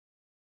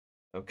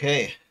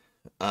Okay.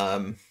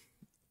 Um,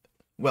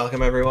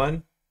 Welcome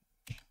everyone.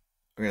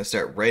 We're gonna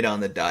start right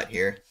on the dot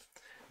here.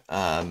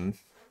 Um,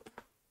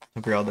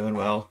 Hope you're all doing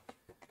well.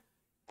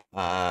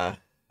 Uh,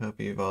 Hope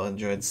you've all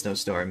enjoyed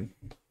snowstorm.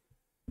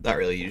 Not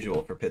really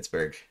usual for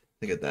Pittsburgh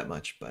to get that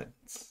much, but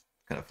it's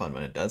kind of fun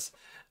when it does.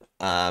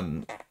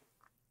 Um,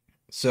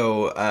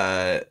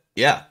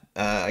 yeah.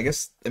 I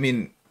guess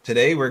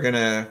today we're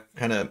gonna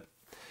kind of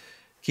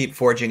keep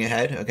forging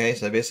ahead. Okay,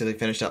 so I basically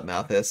finished up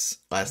Malthus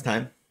last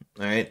time.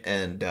 All right,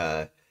 and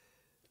I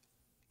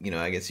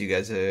guess you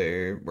guys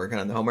are working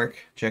on the homework,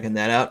 checking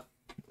that out.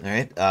 All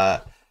right.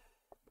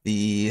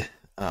 The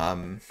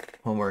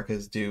homework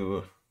is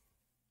due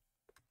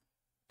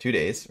 2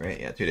 days, right?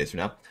 Yeah, 2 days from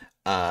now.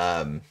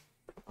 Um,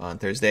 on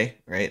Thursday,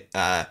 right?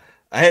 I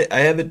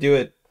have it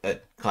due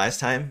at class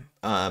time.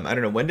 I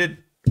don't know when did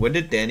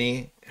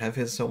Danny have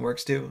his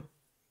homeworks due?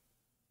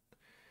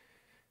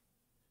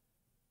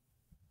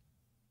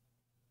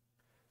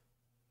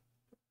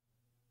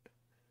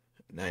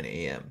 9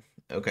 a.m.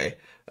 Okay.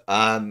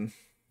 Um,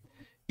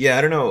 yeah,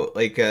 I don't know.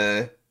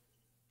 Yeah,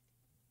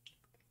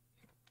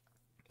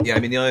 I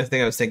mean, the only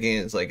thing I was thinking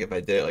is like if I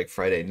did it like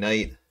Friday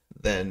night,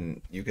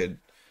 then you could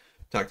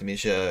talk to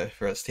Misha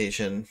for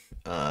recitation,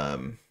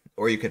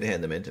 or you could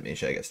hand them in to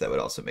Misha. I guess that would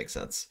also make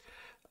sense.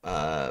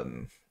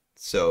 Um,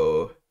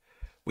 so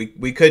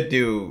we could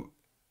do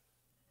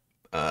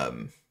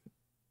um,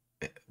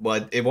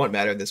 well, it won't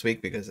matter this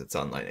week because it's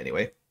online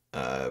anyway.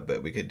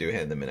 But we could do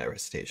hand them in at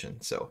recitation.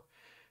 So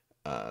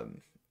I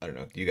don't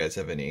know. Do you guys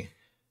have any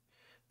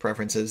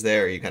preferences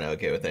there? Are you kind of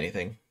okay with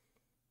anything?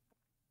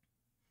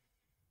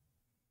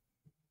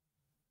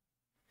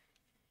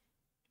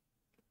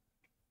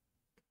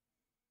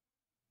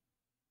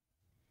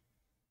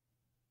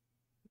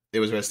 It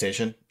was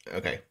recitation.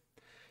 Okay.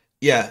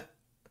 Yeah,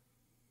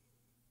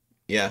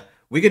 yeah.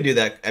 We could do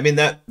that. I mean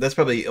that's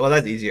probably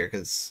that's easier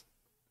because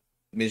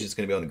Misha's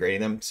going to be on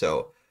grading them,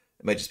 so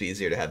it might just be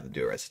easier to have them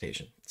do a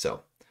recitation.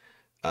 So,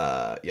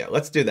 yeah,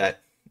 let's do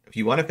that. If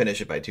you want to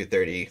finish it by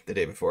 2:30 the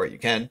day before, you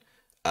can.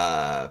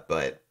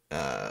 But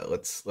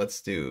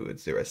let's do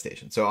a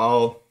recitation. So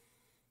I'll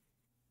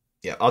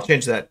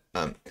change that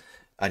on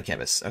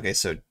Canvas. Okay,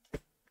 so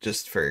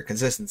just for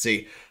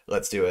consistency,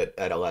 let's do it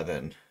at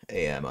 11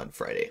 a.m. on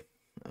Friday.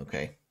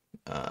 Okay.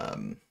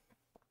 Um,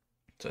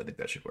 so I think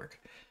that should work.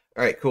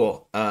 All right,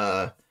 cool.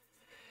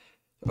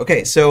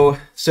 Okay, so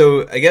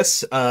I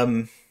guess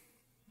we're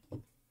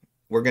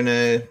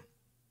gonna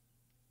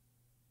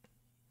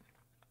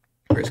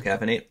first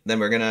caffeinate, then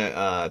we're gonna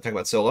talk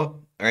about Solow.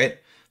 All right.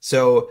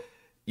 So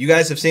you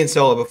guys have seen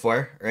Solow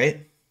before,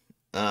 right?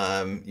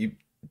 You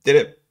did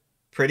it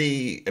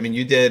pretty. I mean,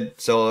 you did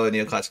Solow,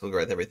 neoclassical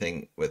growth,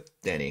 everything with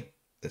Danny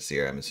this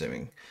year. I'm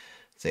assuming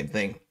same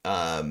thing.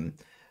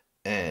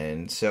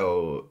 And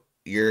so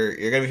you're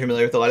gonna be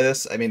familiar with a lot of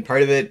this. I mean,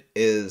 part of it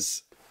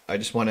is I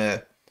just want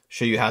to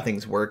show you how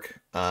things work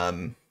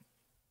in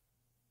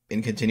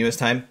continuous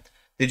time.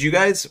 Did you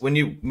guys, when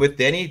you with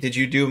Danny, did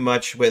you do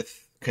much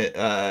with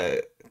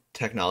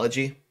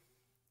technology,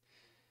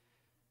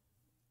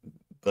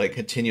 like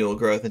continual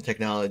growth in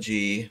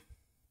technology,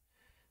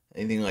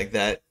 anything like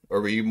that,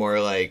 or were you more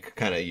like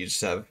kind of you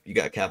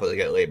got capital,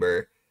 you got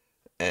labor,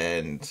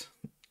 and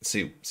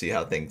see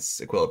how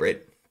things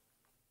equilibrate?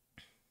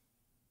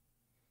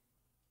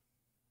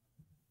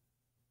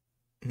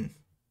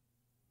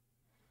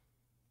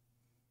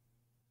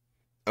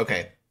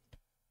 Okay,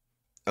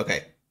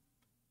 okay,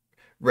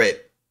 right,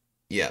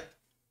 yeah.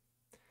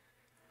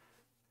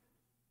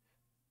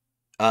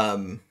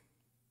 Um,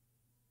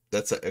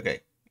 that's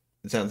okay.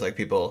 It sounds like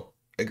people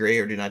agree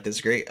or do not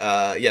disagree.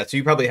 Yeah, so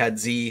you probably had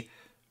Z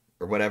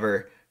or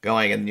whatever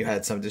going, and you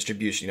had some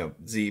distribution,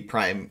 Z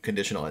prime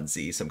conditional on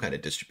Z, some kind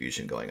of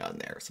distribution going on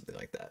there, or something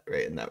like that,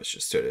 right? And that was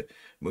just sort of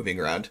moving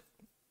around.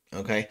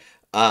 Okay.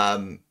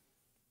 Um,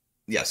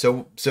 yeah. So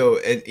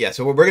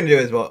what we're gonna do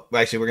is, well,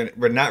 actually,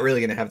 we're not really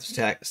gonna have the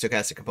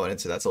stochastic component,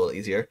 so that's a little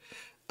easier.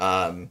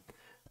 Um,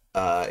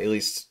 at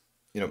least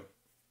you know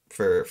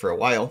for a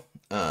while.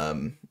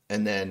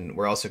 And then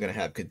we're also going to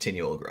have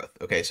continual growth.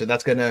 Okay, so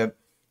that's going to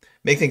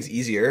make things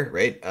easier,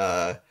 right?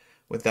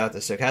 Without the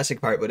stochastic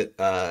part,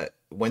 but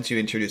once you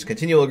introduce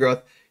continual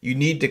growth, you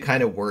need to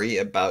kind of worry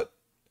about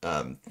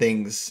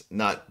things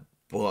not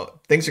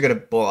things are going to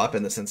blow up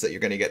in the sense that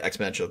you're going to get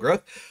exponential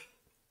growth,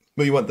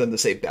 but you want them to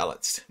stay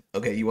balanced.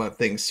 Okay, you want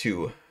things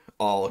to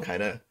all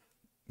kind of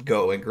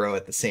go and grow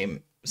at the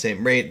same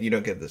rate. You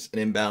don't get this an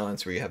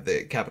imbalance where you have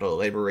the capital to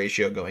labor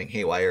ratio going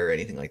haywire or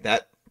anything like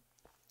that.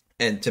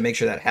 And to make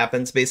sure that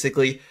happens,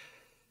 basically,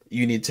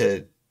 you need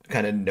to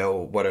kind of know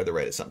what are the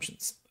right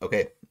assumptions.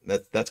 Okay,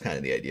 that's kind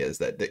of the idea is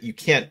that you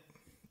can't.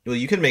 Well,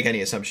 you can make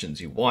any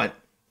assumptions you want,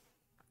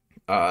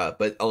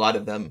 but a lot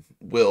of them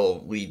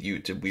will lead you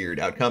to weird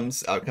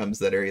outcomes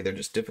that are either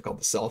just difficult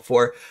to solve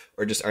for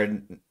or just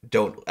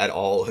don't at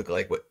all look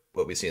like what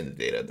we see in the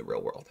data in the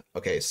real world.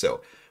 Okay,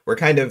 so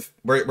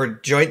we're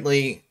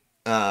jointly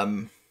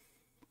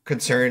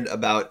concerned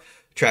about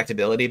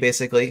tractability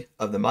basically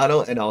of the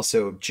model and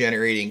also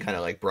generating kind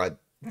of like broad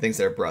things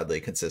that are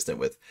broadly consistent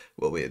with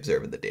what we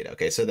observe in the data.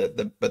 Okay, so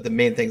but the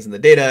main things in the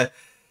data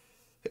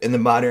in the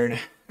modern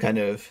kind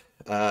of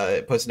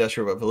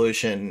post-industrial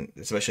revolution,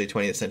 especially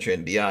 20th century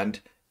and beyond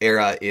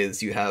era,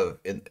 is you have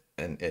in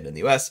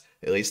the US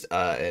at least,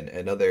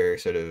 and other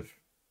sort of,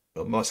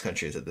 well, most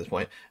countries at this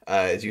point,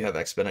 is you have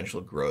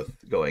exponential growth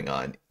going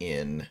on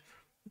in,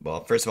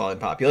 well, first of all in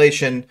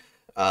population,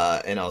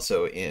 and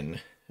also in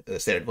the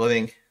standard of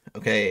living,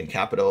 okay, in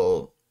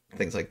capital,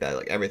 things like that.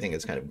 Like everything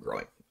is kind of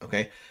growing,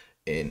 okay,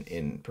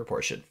 in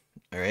proportion.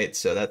 All right,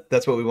 so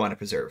that's what we want to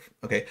preserve.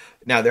 Okay,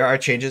 now there are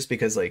changes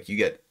because like you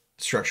get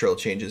structural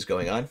changes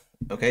going on.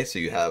 Okay, so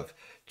you have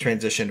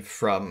transition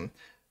from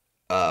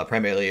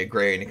primarily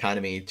agrarian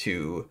economy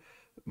to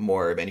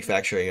more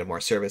manufacturing and more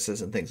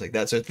services and things like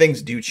that. So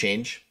things do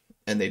change,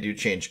 and they do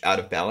change out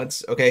of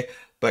balance. Okay,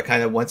 but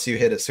kind of once you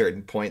hit a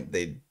certain point,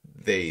 they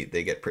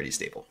get pretty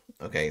stable.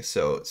 Okay,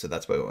 so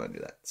that's why we want to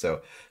do that.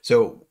 So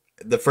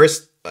the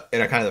first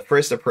in our kind of the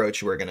first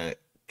approach, we're gonna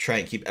try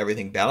and keep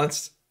everything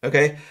balanced.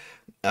 Okay,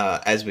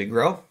 as we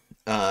grow.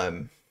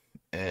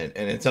 And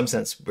in some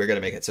sense, we're going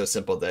to make it so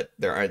simple that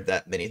there aren't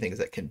that many things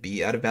that can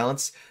be out of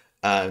balance.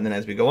 And then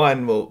as we go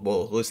on,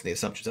 we'll loosen the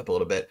assumptions up a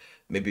little bit.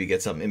 Maybe we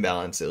get some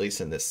imbalance, at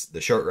least in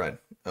the short run.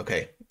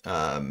 Okay.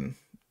 And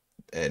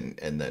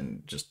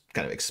then just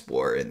kind of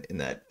explore in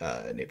that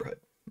neighborhood.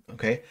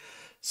 Okay.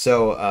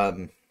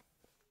 So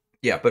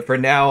yeah, but for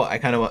now,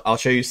 I'll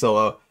show you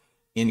Solow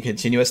in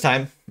continuous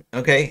time.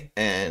 Okay.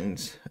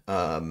 And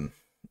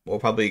we'll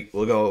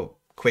go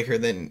quicker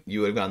than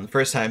you would have gone the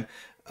first time.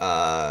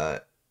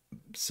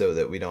 So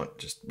that we don't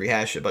just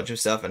rehash a bunch of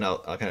stuff, and I'll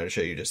kind of show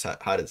you just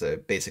how does a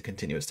basic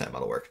continuous time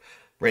model work.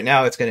 Right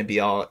now, it's going to be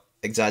all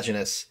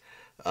exogenous,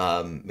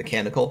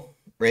 mechanical,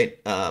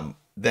 right? Then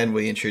when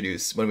we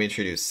introduce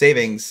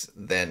savings,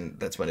 then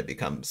that's when it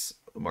becomes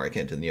more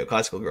akin to the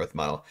neoclassical growth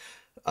model,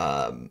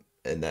 and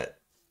that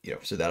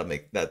so that'll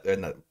make that,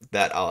 and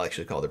that I'll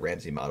actually call the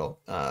Ramsey model,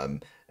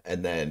 and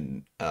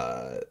then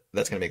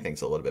that's going to make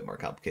things a little bit more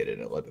complicated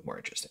and a little bit more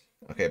interesting.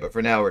 Okay, but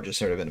for now, we're just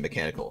sort of in a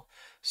mechanical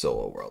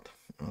Solow world.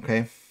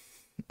 Okay.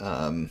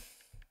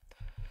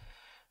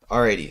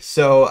 Alrighty.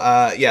 So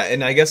yeah,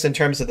 and I guess in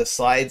terms of the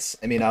slides,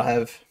 I mean,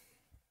 I'll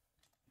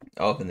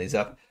open these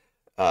up.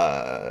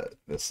 The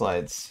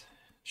slides,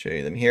 show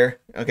you them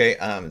here. Okay.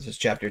 This is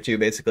chapter 2,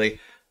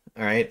 basically.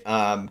 All right.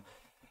 But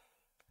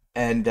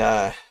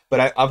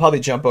I'll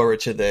probably jump over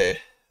to the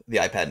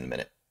iPad in a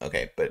minute.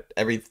 Okay. But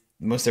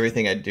most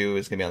everything I do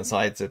is gonna be on the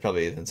slides. There's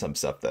probably even some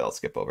stuff that I'll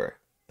skip over.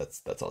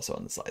 That's also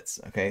on the slides.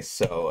 Okay.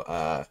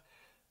 So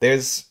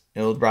there's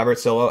Robert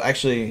Solow.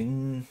 Actually,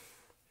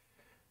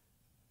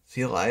 is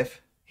he alive?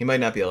 He might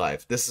not be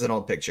alive. This is an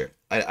old picture.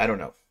 I don't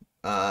know.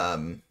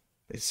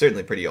 He's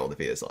certainly pretty old if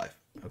he is alive.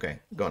 Okay,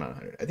 going on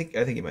 100. I think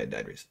he might have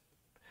died recently.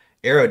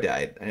 Arrow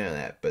died. I know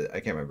that, but I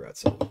can't remember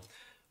outside. But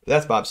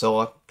that's Bob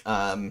Solow.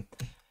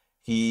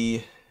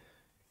 He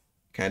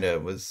kind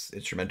of was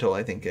instrumental,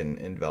 I think,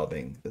 in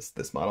developing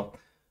this model.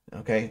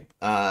 Okay,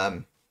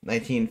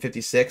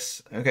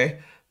 1956. Okay,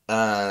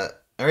 all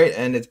right,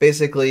 and it's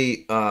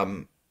basically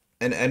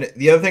and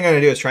the other thing I'm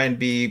gonna do is try and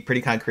be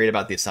pretty concrete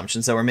about the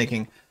assumptions that we're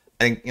making.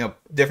 I think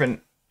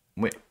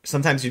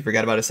sometimes you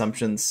forget about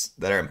assumptions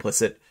that are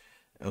implicit.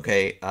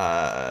 Okay,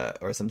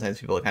 or sometimes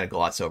people kind of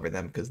gloss over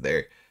them because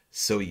they're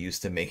so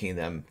used to making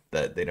them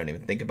that they don't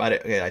even think about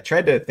it. Okay, I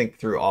tried to think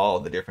through all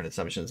the different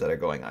assumptions that are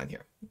going on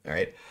here. All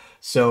right,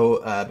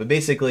 so but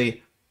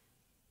basically,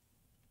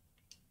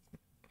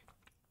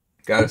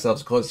 got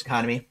ourselves a closed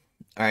economy.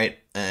 All right,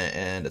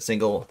 and a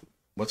single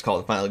what's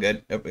called the final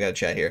good. Oh, we got a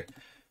chat here.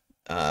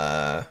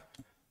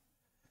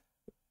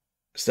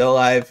 Still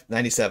alive,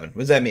 97. What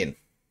does that mean?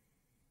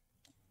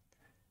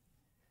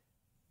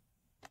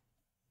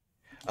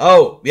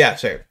 Oh, yeah,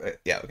 sure.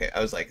 Yeah, okay.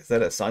 I was like, is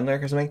that a song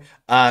lyric or something?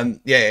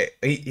 Yeah,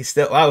 he's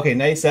still, wow, okay,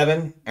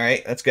 97. All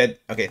right, that's good.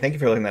 Okay, thank you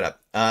for looking that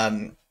up.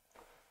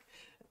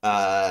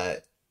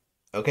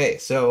 Okay,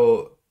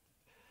 so,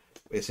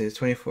 wait, so it's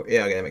 24.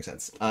 Yeah, okay, that makes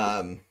sense.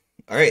 All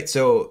right,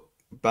 so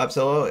Bob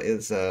Solow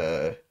is,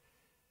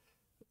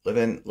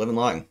 living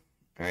long.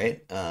 All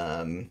right.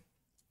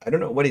 I don't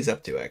know what he's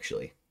up to,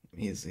 actually.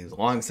 He's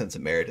long since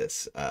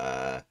emeritus,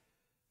 but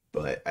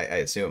I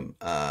assume.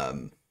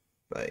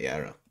 But yeah, I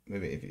don't know.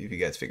 Maybe if you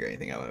guys figure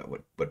anything out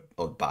what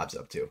old Bob's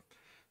up to,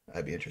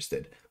 I'd be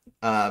interested.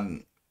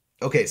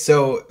 Okay,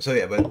 so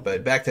yeah,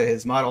 but back to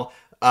his model.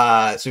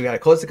 So we got a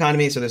closed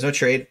economy, so there's no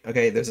trade.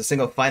 Okay, there's a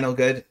single final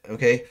good.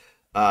 Okay,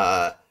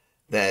 well,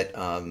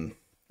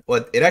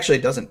 it actually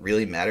doesn't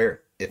really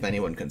matter if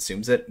anyone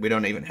consumes it. We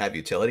don't even have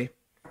utility.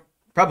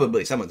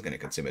 Probably someone's going to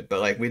consume it,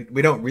 but like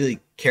we don't really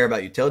care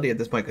about utility at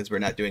this point because we're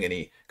not doing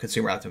any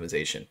consumer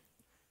optimization.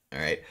 All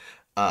right.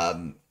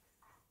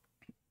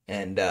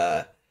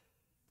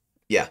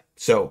 Yeah.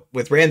 So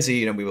with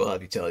Ramsey, we will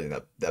have utility.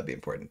 That'd be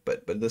important.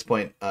 But at this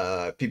point,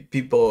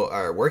 people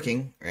are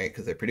working, right,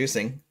 because they're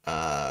producing.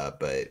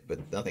 But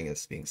nothing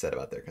is being said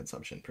about their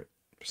consumption per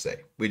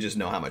se. We just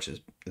know how much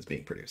is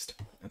being produced.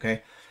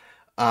 Okay.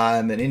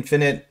 An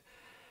infinite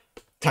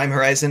time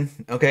horizon.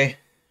 Okay.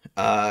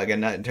 Again,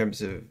 not in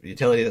terms of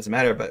utility, it doesn't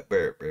matter, but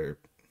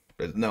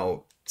there's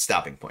no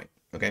stopping point.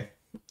 Okay.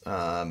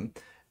 Um,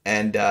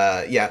 and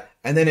yeah,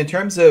 and then in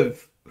terms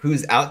of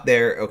who's out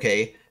there,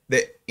 okay,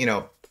 that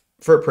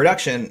for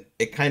production,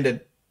 it kind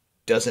of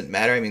doesn't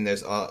matter. I mean,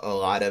 there's a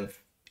lot of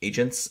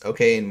agents,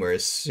 okay, and we're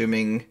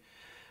assuming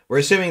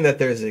that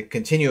there's a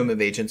continuum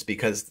of agents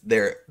because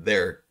the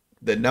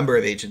number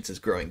of agents is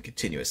growing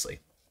continuously,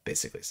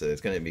 basically. So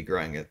it's going to be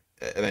growing at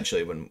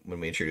eventually when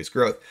we introduce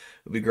growth,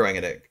 we'll be growing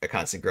at a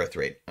constant growth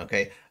rate.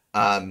 Okay.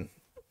 Um,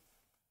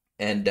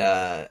 and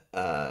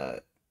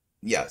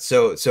yeah,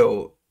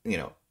 so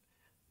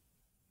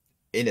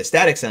in a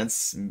static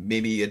sense,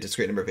 maybe a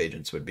discrete number of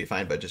agents would be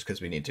fine, but just because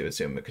we need to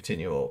assume a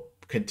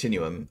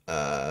continuum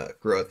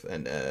growth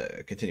and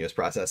a continuous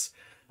process,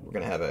 we're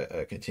going to have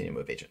a continuum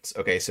of agents.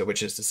 Okay, so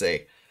which is to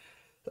say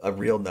a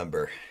real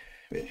number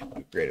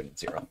greater than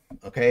zero.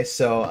 Okay,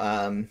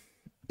 so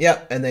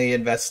yeah, and they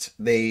invest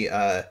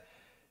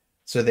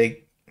so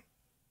they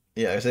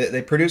so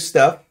they produce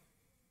stuff,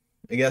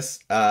 I guess,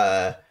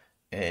 and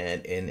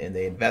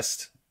they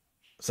invest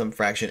some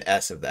fraction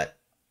s of that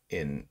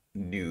in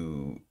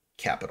new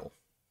capital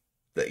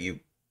that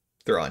you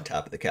throw on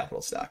top of the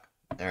capital stock.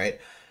 All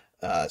right,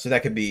 so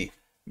that could be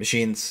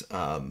machines.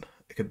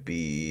 It could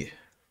be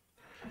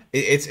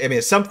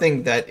it's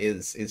something that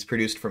is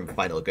produced from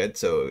final good.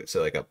 So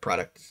like a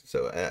product.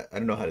 So I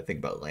don't know how to think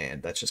about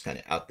land. That's just kind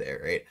of out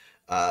there, right?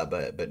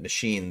 But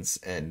machines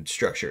and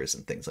structures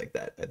and things like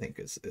that, I think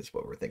is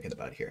what we're thinking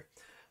about here.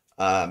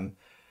 Um,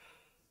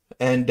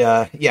 and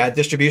yeah,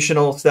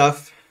 distributional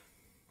stuff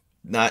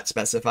not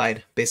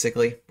specified.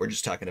 Basically, we're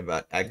just talking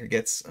about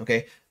aggregates.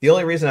 Okay. The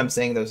only reason I'm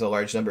saying there's a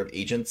large number of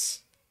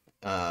agents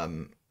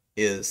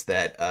is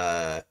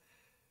that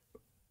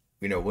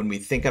when we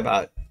think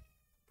about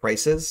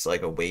prices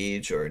like a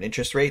wage or an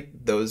interest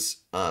rate, those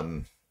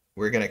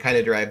we're going to kind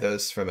of derive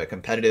those from a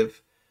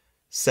competitive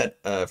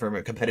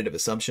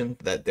assumption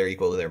that they're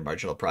equal to their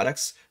marginal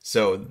products.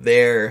 So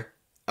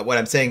what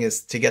I'm saying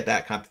is to get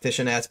that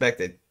competition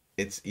aspect,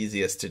 it's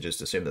easiest to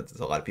just assume that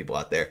there's a lot of people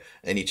out there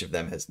and each of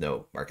them has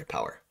no market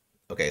power.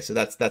 Okay, so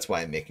that's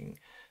why I'm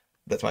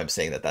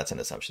saying that that's an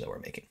assumption that we're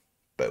making.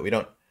 But we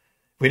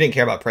didn't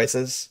care about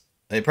prices.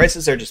 I mean,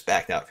 prices are just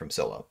backed out from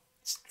Solow,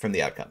 from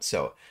the outcomes.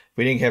 So if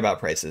we didn't care about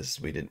prices,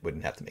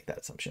 wouldn't have to make that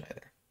assumption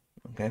either.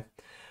 Okay.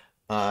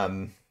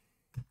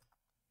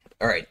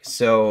 All right.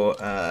 So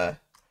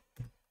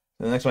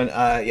the next one,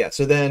 yeah.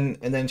 So then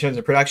in terms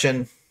of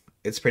production,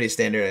 it's pretty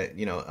standard.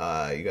 You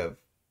have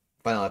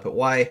final output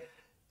y.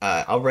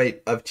 I'll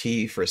write of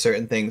t for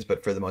certain things,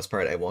 but for the most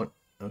part, I won't.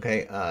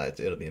 Okay.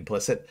 It'll be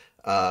implicit.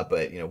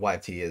 But y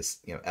of t is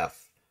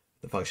f,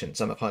 the function,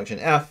 sum of function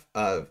f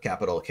of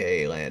capital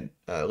K, land,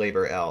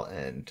 labor L,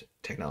 and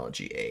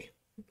technology A.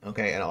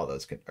 Okay, and all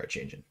those are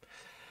changing.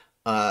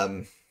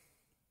 Right,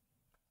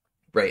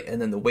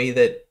 and then the way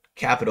that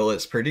capital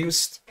is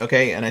produced,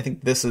 okay, and I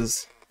think this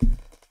is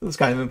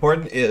kind of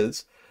important,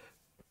 is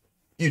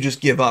you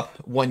just give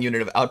up 1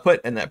 unit of output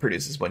and that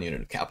produces 1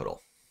 unit of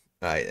capital.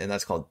 Right, and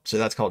that's called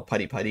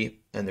putty putty.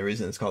 And the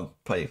reason it's called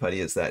putty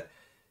putty is that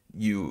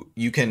you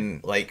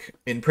can, like,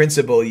 in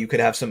principle, you could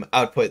have some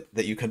output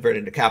that you convert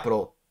into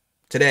capital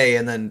today,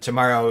 and then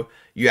tomorrow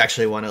you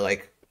actually want to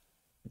like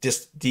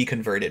just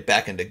deconvert it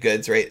back into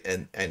goods, right?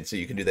 And so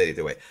you can do that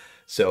either way.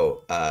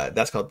 So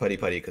that's called putty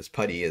putty because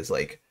putty is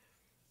like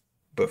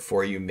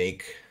before you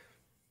make,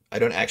 I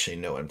don't actually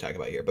know what I'm talking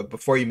about here, but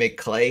before you make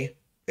clay,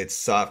 it's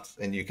soft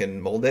and you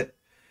can mold it.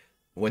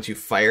 Once you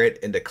fire it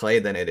into clay,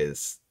 then it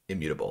is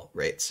immutable,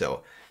 right?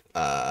 So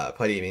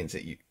putty means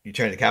that you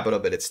turn it to capital,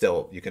 but it's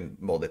still, you can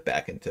mold it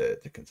back into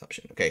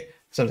consumption. Okay.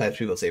 Sometimes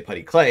people say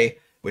putty clay,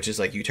 which is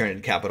like you turn it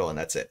into capital and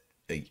that's it.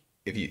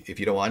 If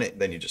you don't want it,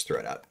 then you just throw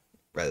it out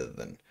rather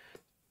than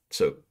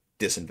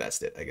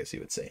disinvest it, I guess you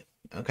would say.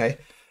 Okay.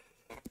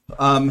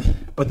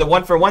 But the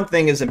 1-for-1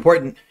 thing is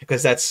important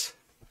because that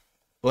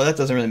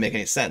doesn't really make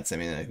any sense. I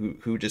mean,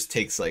 who just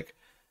takes like,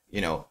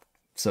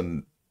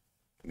 some,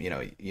 you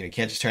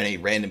can't just turn any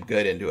random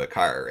good into a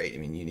car, right? I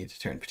mean, you need to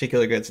turn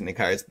particular goods into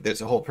cars.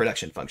 There's a whole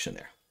production function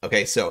there.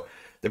 Okay, so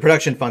the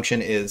production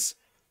function is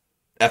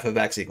f of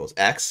x equals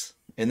x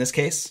in this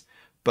case,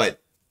 but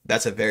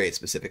that's a very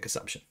specific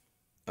assumption.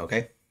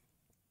 Okay.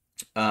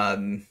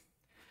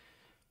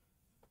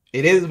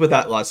 It is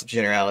without loss of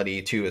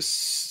generality to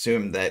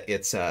assume that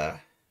it's f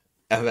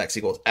of x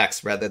equals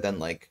x rather than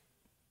like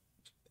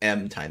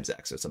m times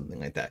x or something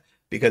like that,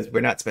 because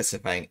we're not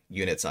specifying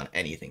units on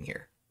anything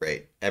here,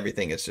 right?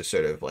 Everything is just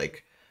sort of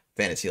like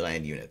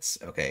Fantasyland units.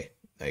 Okay,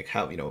 like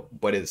how,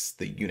 what is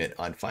the unit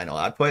on final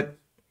output?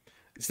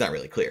 It's not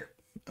really clear.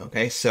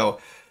 Okay, so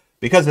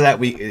because of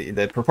that,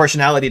 the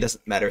proportionality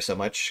doesn't matter so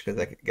much because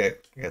that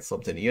gets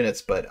lumped into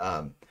units, but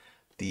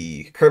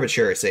the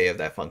curvature, say, of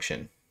that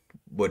function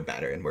would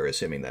matter, and we're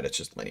assuming that it's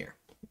just linear.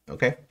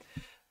 Okay.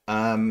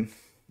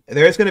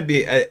 There is going to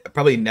be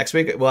probably next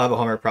week we'll have a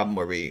homework problem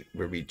where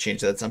we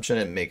change that assumption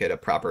and make it a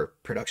proper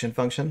production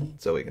function,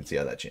 so we can see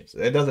how that changes.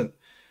 It doesn't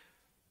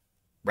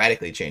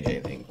radically change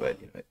anything, but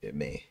it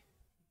may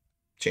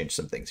change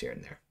some things here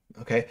and there.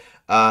 Okay.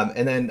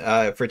 And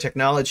then for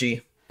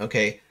technology,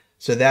 okay,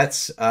 so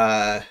that's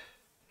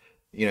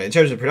in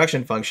terms of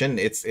production function,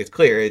 it's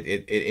clear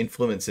it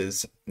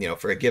influences,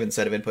 for a given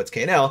set of inputs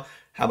K and L,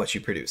 how much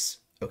you produce.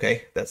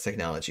 Okay, that's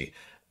technology.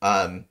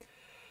 Um,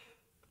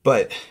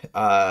 but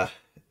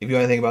if you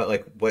want to think about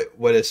like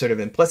what is sort of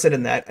implicit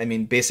in that, I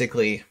mean,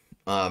 basically,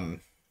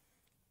 um,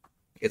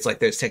 it's like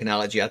there's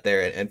technology out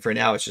there, and for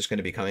now, it's just going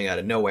to be coming out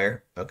of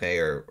nowhere. Okay,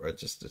 or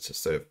it's just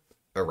sort of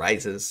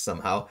arises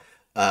somehow,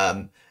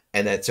 um,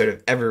 and that sort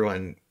of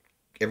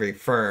every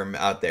firm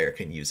out there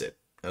can use it.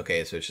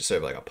 Okay, so it's just sort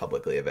of like a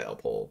publicly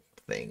available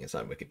thing. It's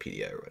on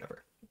Wikipedia or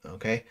whatever.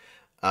 Okay,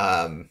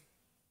 um,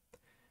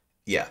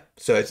 yeah.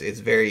 So it's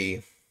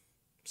very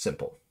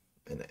simple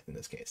in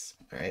this case.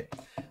 All right.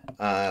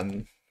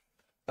 Um,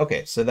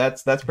 okay, so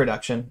that's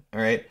production.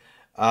 All right.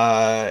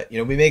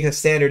 We make the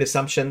standard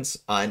assumptions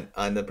on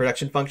the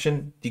production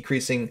function,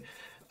 decreasing.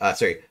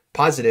 Sorry,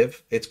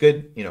 positive. It's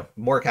good.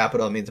 More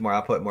capital means more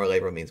output. More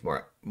labor means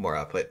more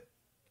output.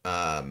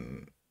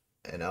 Um,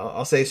 and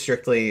I'll say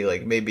strictly,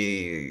 like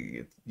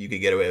maybe you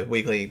could get away with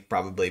weekly,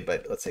 probably,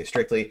 but let's say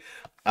strictly.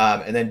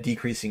 And then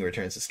decreasing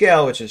returns to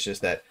scale, which is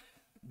just that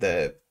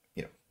the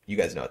you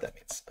guys know what that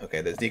means.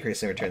 Okay, there's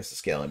decreasing returns to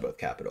scale in both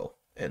capital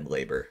and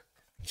labor,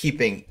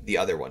 keeping the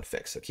other one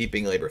fixed. So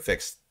keeping labor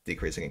fixed,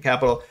 decreasing in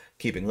capital.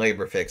 Keeping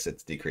labor fixed,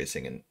 it's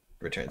decreasing in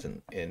returns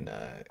in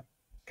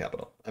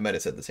capital. I might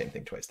have said the same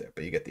thing twice there,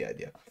 but you get the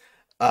idea.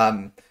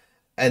 Um,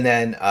 and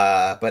then,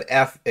 but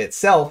F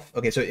itself,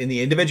 okay, so in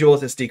the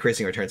individuals, it's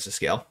decreasing returns to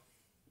scale,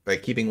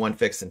 right? Keeping one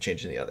fixed and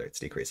changing the other, it's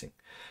decreasing.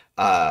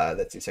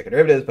 That's the second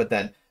derivatives, but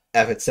then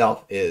F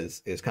itself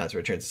is constant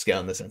returns to scale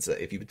in the sense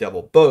that if you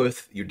double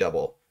both, you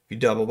double. If you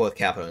double both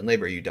capital and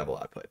labor, you double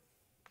output.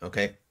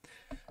 Okay,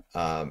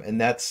 and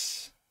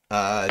that's.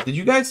 Did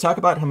you guys talk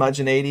about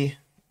homogeneity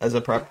as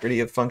a property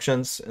of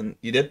functions? And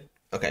you did.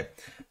 Okay,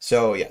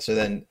 so yeah, so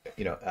then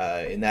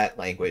in that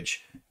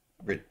language,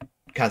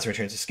 constant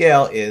returns to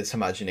scale is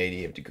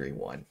homogeneity of degree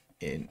 1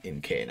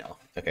 in K and L.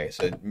 Okay,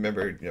 so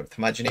remember,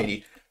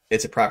 homogeneity,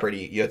 it's a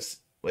property. You have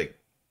like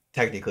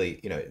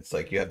technically, it's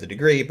like you have the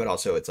degree, but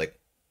also it's like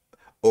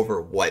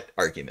over what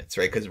arguments,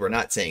 right? Because we're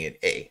not saying it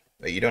A.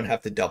 Right? You don't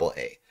have to double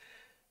A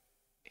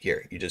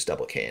here. You just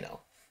double K and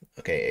L.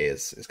 Okay, A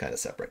is kind of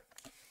separate.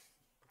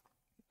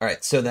 All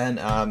right, so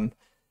then,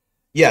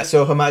 yeah,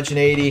 so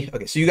homogeneity.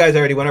 Okay, so you guys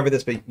already went over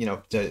this, but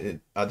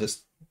I'll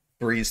just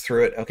breeze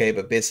through it. Okay,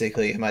 but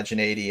basically,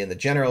 homogeneity in the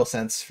general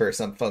sense for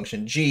some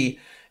function G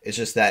is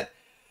just that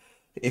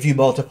if you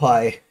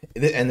multiply,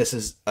 and this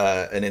is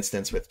an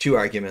instance with 2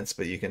 arguments,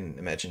 but you can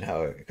imagine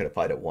how it could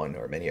apply to 1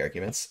 or many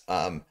arguments.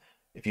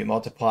 If you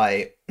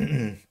multiply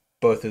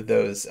both of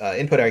those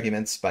input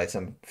arguments by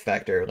some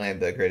factor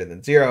lambda greater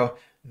than 0,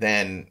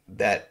 then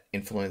that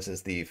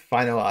influences the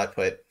final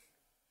output,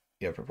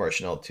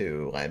 proportional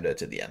to lambda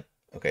to the m.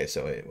 Okay,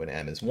 so when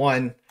m is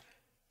 1,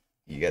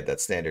 you get that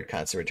standard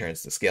constant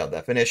returns to scale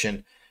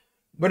definition.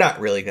 We're not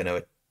really going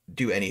to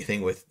do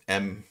anything with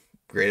m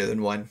greater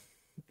than 1.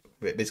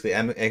 Basically,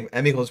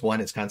 m equals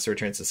 1 is constant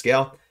returns to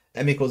scale.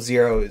 M equals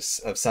 0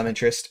 is of some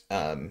interest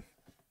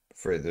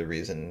for the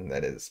reason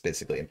that is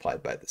basically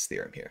implied by this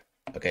theorem here.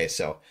 Okay,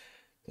 so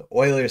the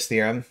Euler's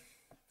theorem,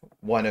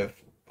 one of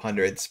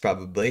hundreds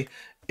probably,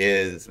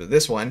 is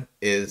this one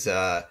is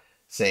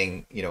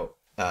saying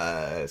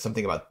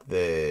something about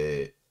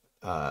the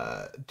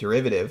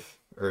derivative,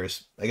 or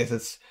I guess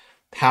it's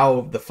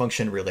how the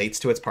function relates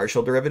to its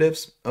partial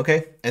derivatives.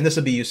 Okay, and this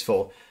would be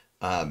useful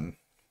when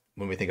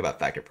we think about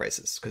factor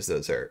prices, because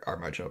those are our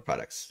marginal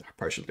products, our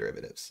partial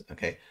derivatives.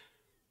 Okay.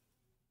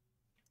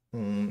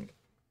 And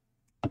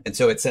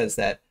so it says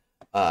that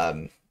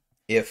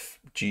if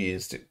G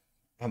is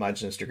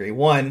homogeneous degree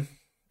 1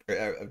 or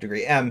of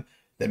degree m,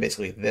 then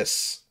basically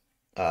this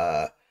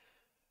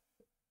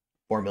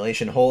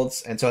formulation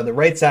holds. And so on the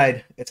right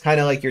side, it's kind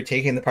of like you're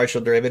taking the partial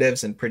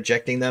derivatives and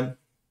projecting them.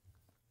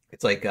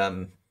 It's like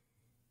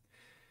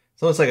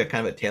it's almost like a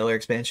kind of a Taylor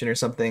expansion or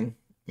something.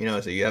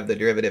 So you have the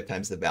derivative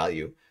times the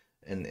value,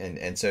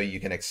 and so you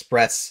can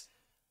express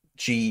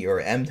G or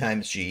m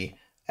times G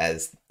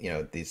as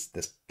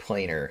this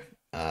planar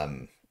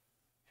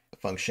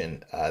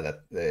function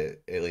that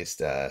at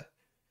least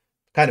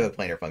kind of a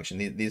planar function.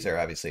 These are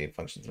obviously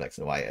functions of x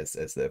and y as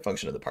the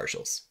function of the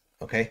partials.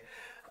 Okay,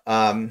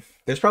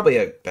 there's probably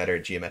a better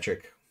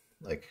geometric,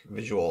 like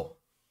visual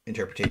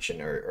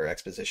interpretation or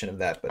exposition of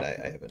that, but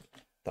I haven't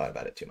thought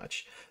about it too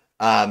much.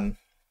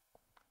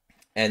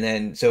 And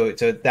then so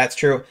that's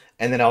true,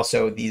 and then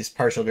also these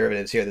partial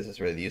derivatives here. This is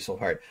really the useful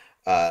part.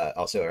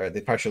 Also, are the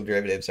partial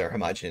derivatives are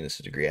homogeneous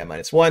to degree m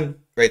minus 1,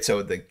 right?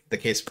 So the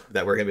case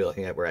that we're going to be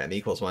looking at where m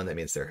equals 1, that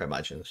means they're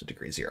homogeneous to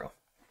degree 0.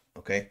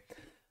 Okay.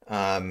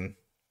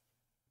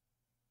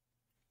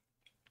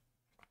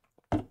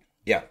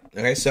 Yeah.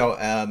 Okay. So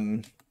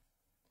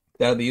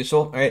that'll be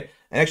useful. All right.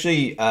 And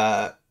actually,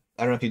 I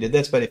don't know if you did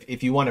this, but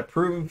if you want to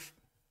prove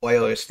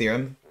Euler's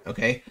theorem,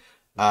 okay,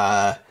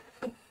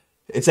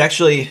 it's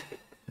actually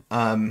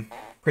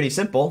pretty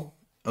simple.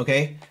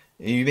 Okay.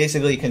 You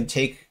basically can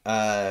take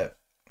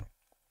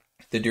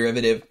the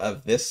derivative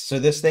of this. So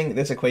this thing,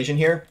 this equation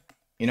here,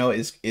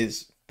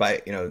 is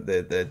by,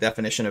 the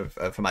definition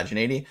of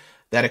homogeneity.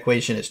 That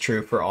equation is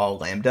true for all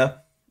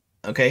lambda.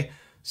 Okay,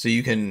 so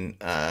you can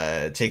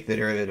take the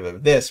derivative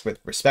of this with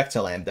respect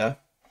to lambda.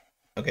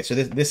 Okay, so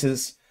this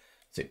is,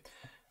 see,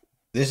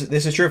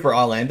 this is true for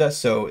all lambda.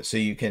 So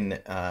you can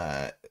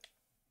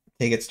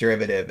take its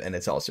derivative, and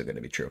it's also going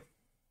to be true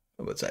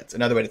on both sides.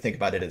 Another way to think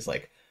about it is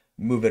like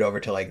move it over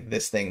to like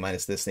this thing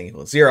minus this thing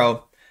equals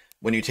 0.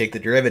 When you take the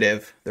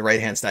derivative, the right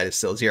hand side is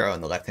still 0,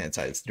 and the left hand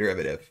side is the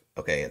derivative.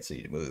 Okay, and so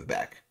you move it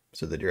back,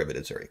 so the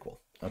derivatives are equal.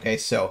 Okay,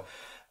 so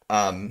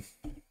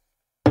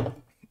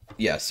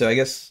yeah, so I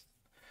guess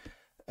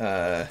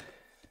let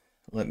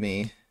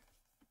me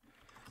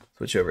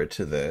switch over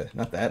to the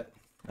not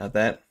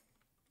that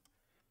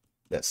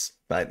this,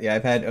 but yeah,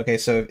 I've had, okay,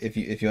 so if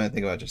you want to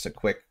think about just a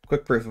quick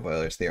proof of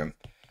Euler's theorem,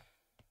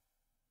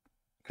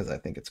 because I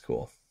think it's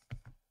cool.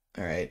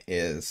 All right,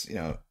 is,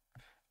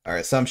 our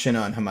assumption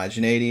on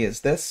homogeneity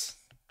is this.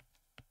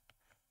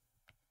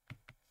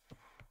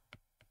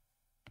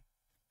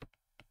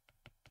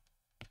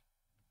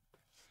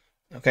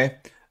 Okay,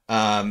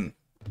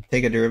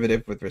 take a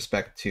derivative with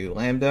respect to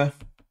lambda.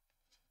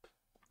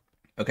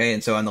 Okay,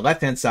 and so on the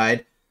left-hand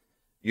side,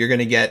 you're going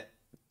to get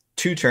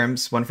two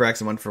terms, one for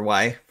x and one for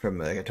y, from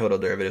like a total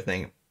derivative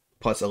thing,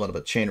 plus a little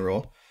bit of chain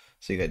rule.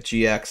 So you got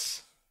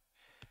gx,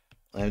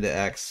 lambda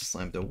x,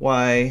 lambda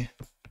y,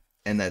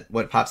 and that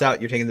what pops out,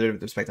 you're taking the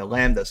derivative with respect to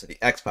lambda, so the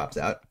x pops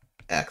out,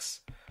 x,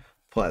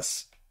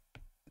 plus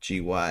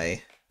gy,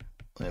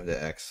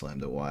 lambda x,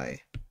 lambda y,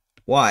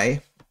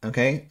 y,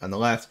 okay, on the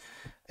left.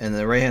 And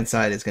the right-hand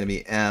side is going to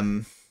be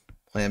m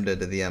lambda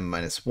to the m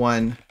minus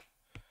 1,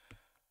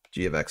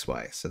 g of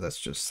xy. So that's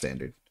just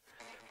standard.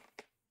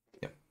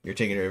 Yeah, you're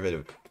taking a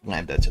derivative of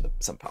lambda to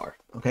some power,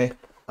 okay?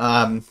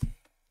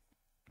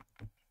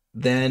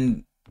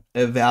 Then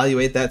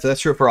evaluate that. So that's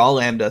true for all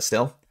lambda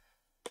still.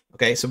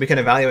 Okay, so we can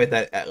evaluate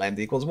that at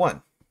lambda equals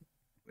 1,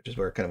 which is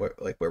where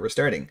where we're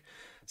starting.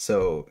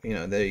 So,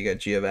 there you got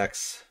g of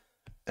x,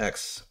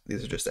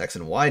 these are just x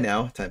and y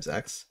now, times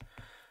x,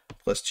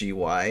 plus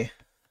gy,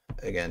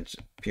 again,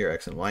 pure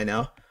x and y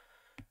now,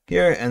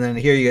 here, and then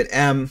here you get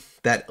m.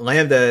 That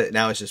lambda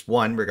now is just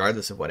 1,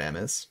 regardless of what m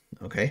is,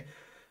 okay,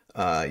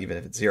 even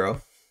if it's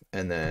 0,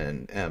 and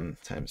then m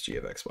times g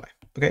of xy.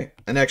 Okay,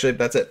 and actually,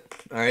 that's it,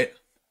 all right?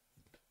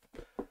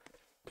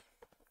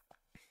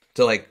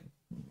 So, like,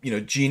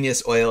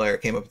 genius Euler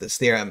came up with this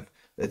theorem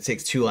that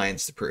takes 2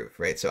 lines to prove,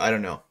 right? So I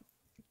don't know.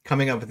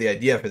 Coming up with the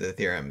idea for the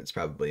theorem is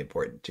probably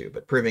important too,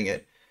 but proving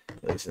it,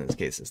 at least in this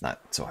case, is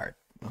not so hard.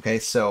 Okay,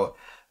 so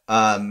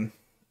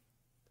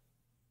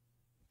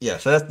yeah,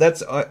 so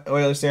that's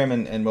Euler's theorem,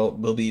 and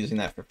we'll be using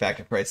that for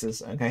factor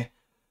prices. Okay,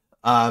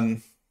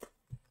 and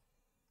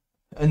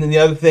then the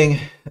other thing,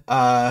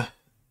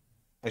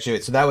 actually,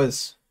 wait, so that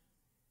was,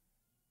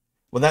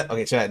 well,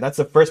 okay, so that's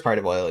the first part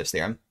of Euler's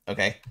theorem.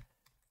 Okay,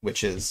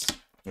 which is,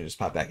 let me just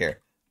pop back here.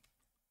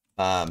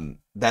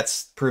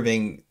 That's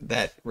proving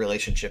that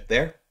relationship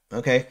there.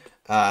 Okay.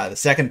 The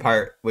second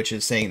part, which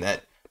is saying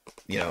that,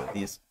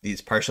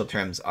 these partial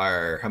terms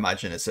are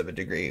homogeneous of a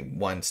degree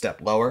 1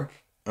 step lower.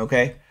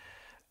 Okay.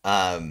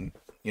 You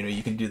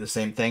can do the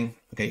same thing.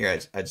 Okay. Here,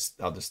 I'll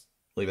just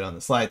leave it on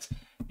the slides.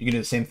 You can do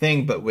the same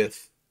thing, but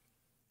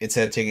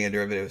instead of taking a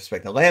derivative with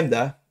respect to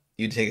lambda,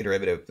 you take a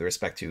derivative with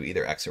respect to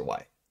either x or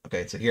y.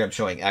 Okay. So here I'm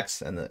showing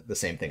x, and the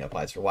same thing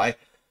applies for y.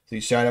 So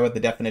you start out with the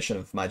definition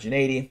of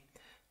homogeneity,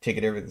 take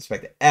a derivative with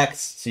respect to x,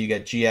 so you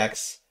get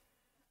gx,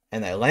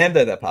 and that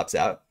lambda that pops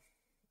out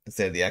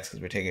instead of the x,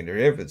 because we're taking a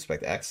derivative with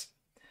respect to x.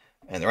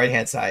 And the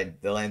right-hand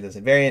side, the lambda is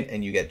invariant,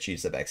 and you get g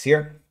sub x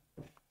here.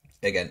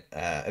 Again,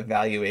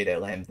 evaluate a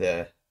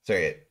lambda,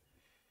 sorry,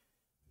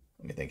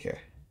 let me think here.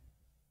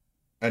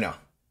 Oh no,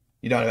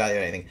 you don't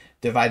evaluate anything.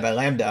 Divide by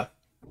lambda,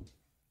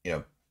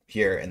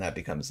 here, and that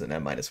becomes an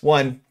m minus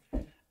 1,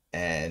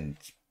 and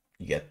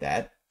you get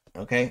that,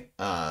 okay?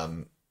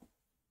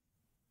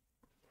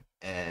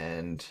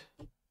 And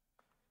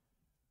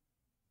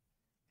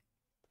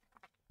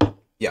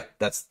yeah,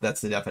 that's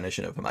the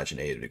definition of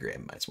homogeneity to degree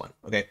m minus 1.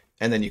 Okay,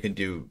 and then you can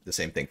do the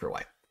same thing for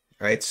y.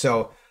 All right,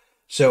 so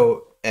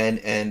yeah,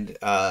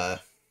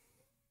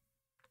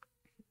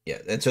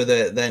 and so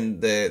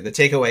the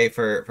takeaway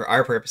for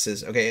our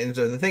purposes. Okay, and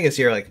so the thing is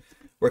here, like,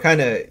 we're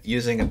kind of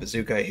using a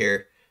bazooka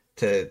here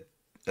to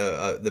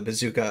the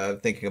bazooka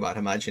of thinking about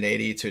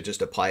homogeneity to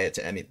just apply it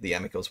to the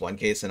m equals 1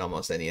 case in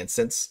almost any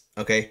instance.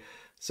 Okay.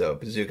 So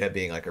bazooka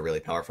being like a really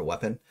powerful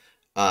weapon.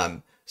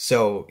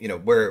 So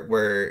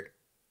we're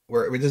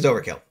just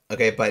overkill.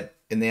 Okay, but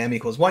in the m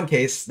equals 1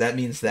 case, that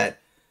means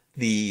that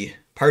the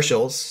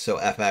partials, so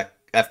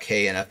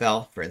fk and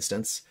fl, for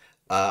instance,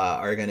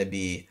 are going to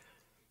be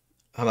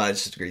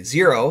homogeneous to degree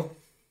 0.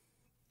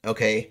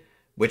 Okay,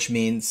 which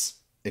means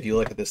if you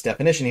look at this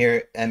definition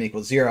here, m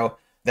equals 0,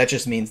 that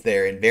just means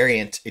they're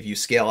invariant. If you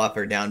scale up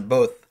or down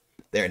both,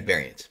 they're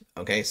invariant.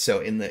 Okay, so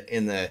in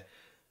the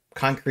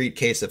concrete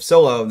case of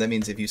Solow, that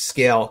means if you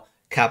scale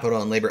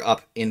capital and labor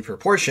up in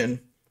proportion,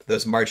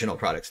 those marginal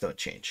products don't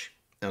change.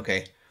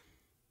 Okay,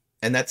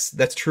 and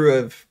that's true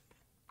of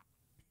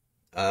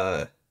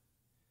Yeah,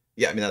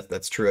 I mean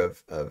that's true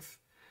of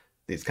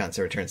these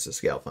constant returns to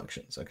scale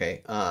functions.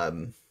 Okay,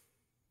 of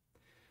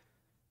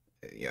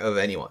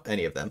any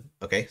of them.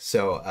 Okay,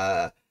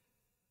 so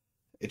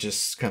it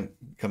just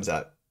comes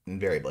out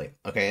invariably.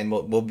 Okay, and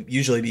we'll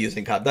usually be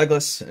using Cobb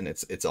Douglas, and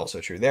it's also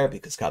true there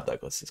because Cobb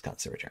Douglas is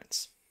constant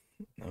returns.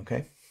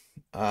 Okay.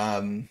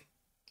 All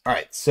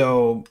right,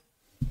 so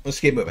let's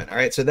keep moving. All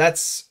right, so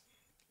that's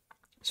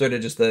sort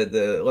of just the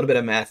little bit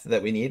of math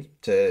that we need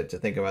to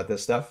think about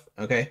this stuff.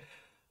 Okay.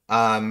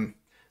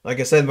 Like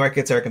I said,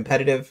 markets are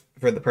competitive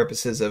for the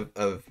purposes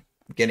of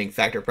getting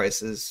factor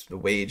prices, the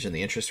wage, and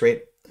the interest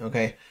rate.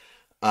 Okay.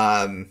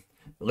 The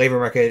labor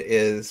market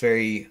is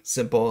very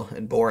simple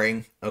and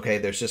boring. Okay.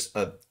 There's just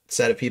a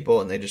set of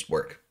people and they just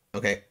work.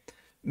 Okay.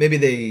 Maybe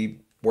they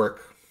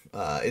work.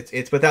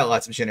 It's without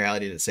lots of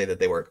generality to say that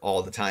they work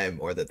all the time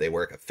or that they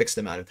work a fixed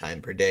amount of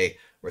time per day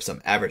or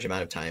some average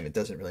amount of time. It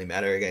doesn't really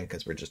matter again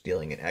because we're just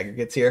dealing in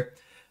aggregates here.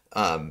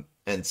 And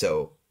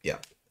so, yeah.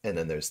 And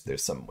then there's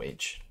some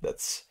wage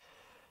that's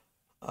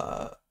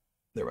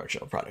their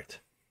marginal product.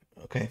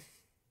 Okay.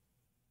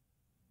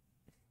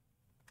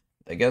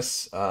 I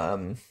guess,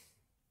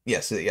 yeah,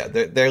 so yeah,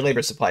 their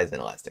labor supply is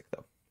inelastic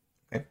though.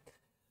 Okay.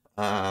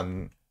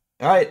 All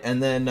right.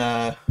 And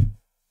then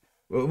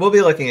we'll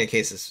be looking at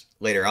cases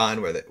later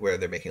on where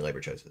they're making labor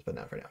choices, but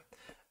not for now.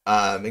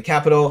 And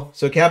capital.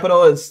 So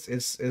capital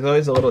is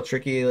always a little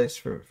tricky, at least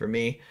for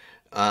me,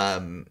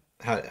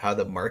 how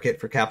the market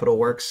for capital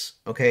works.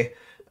 Okay.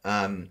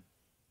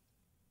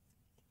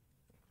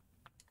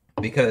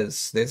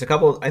 Because there's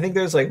I think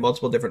there's like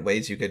multiple different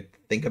ways you could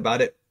think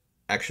about it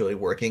actually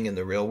working in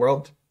the real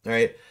world. All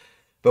right.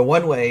 But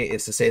one way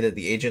is to say that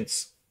the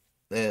agents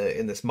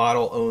in this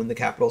model own the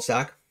capital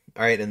stack.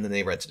 All right. And then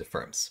they rent it to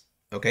firms.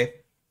 Okay.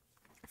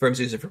 Firms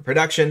use it for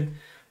production.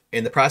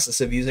 In the process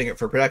of using it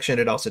for production,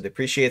 it also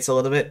depreciates a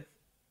little bit,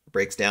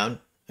 breaks down.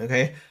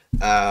 Okay.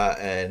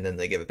 And then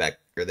they give it back,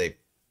 or they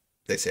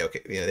say,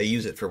 okay, they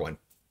use it for one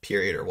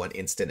period or one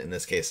instant in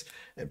this case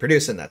and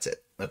produce, and that's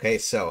it. Okay.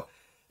 So,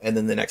 and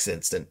then the next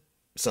instant,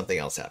 something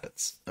else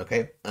happens.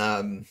 Okay.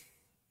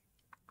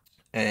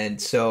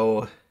 And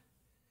so,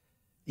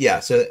 yeah,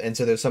 so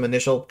there's some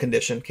initial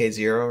condition,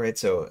 K0, right?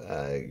 So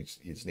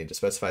you just need to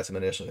specify some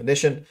initial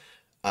condition.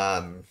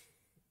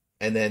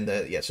 And then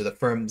so the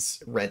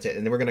firms rent it,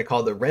 and then we're going to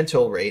call the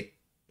rental rate,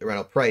 the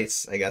rental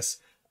price, I guess,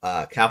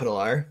 capital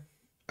R.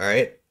 All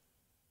right.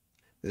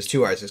 There's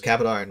two R's. There's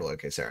capital R and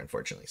lowercase r,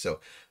 unfortunately.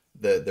 So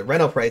the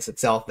rental price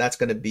itself, that's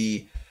going to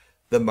be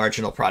the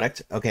marginal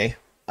product. Okay.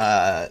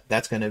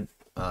 That's going to,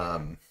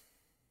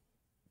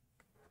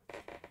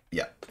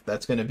 yeah,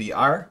 that's going to be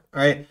R.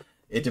 All right.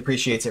 It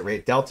depreciates at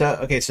rate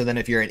delta. Okay. So then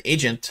if you're an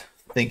agent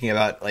thinking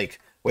about like,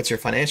 what's your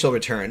financial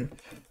return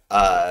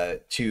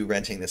to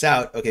renting this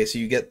out? Okay. So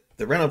you get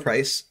the rental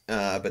price,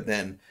 but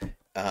then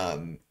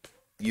the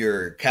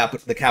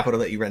capital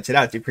that you rented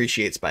out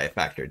depreciates by a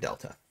factor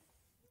delta.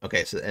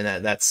 Okay. So,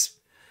 and that's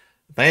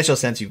financial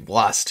sense, you've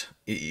lost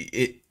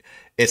it.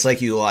 It's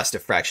like you lost a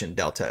fraction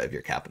delta of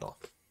your capital.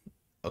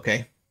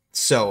 Okay.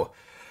 So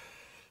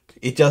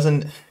it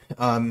doesn't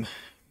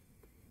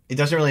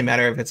really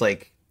matter if it's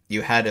like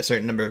you had a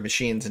certain number of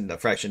machines and the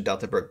fraction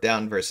delta broke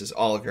down versus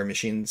all of your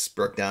machines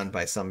broke down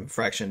by some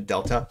fraction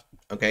delta.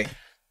 Okay.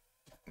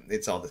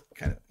 It's all the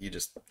kind of, you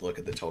just look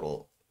at the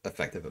total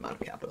effective amount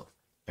of capital.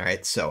 All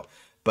right. So,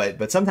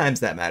 but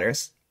sometimes that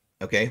matters.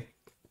 Okay.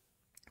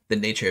 The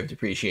nature of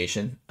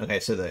depreciation.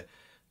 Okay. So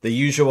the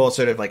usual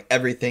sort of like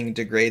everything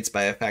degrades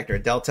by a factor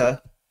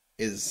delta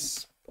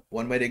is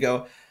one way to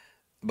go.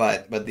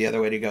 But the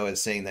other way to go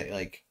is saying that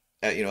like,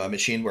 a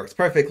machine works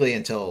perfectly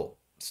until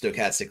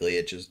stochastically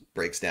it just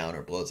breaks down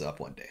or blows up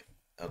one day.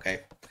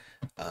 Okay.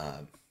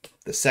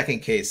 The second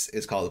case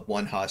is called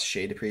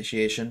one-Haas-Shea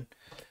depreciation,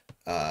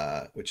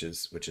 which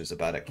is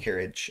about a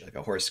carriage, like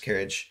a horse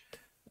carriage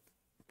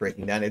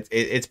breaking down.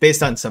 It's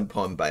based on some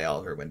poem by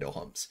Oliver Wendell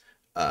Holmes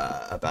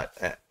about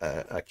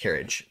a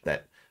carriage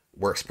that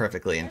works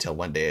perfectly until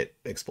one day it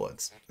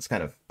explodes. It's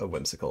kind of a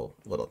whimsical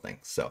little thing.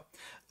 So,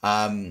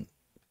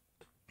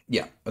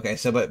 yeah. Okay.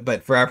 So,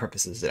 but for our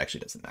purposes, it actually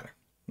doesn't matter.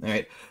 All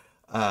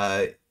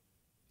right.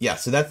 Yeah.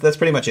 So that's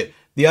pretty much it.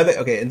 The other,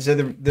 okay. And so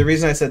the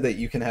reason I said that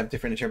you can have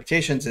different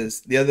interpretations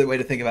is the other way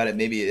to think about it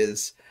maybe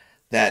is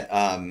that,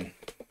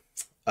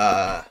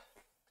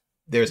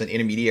 there's an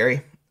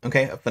intermediary,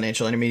 okay, a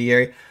financial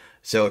intermediary.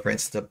 So for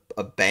instance,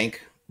 a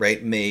bank,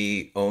 right,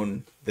 may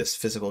own this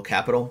physical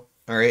capital.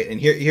 All right. And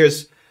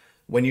here's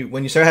when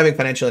you start having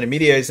financial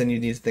intermediaries, then you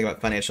need to think about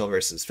financial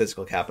versus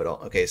physical capital.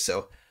 Okay.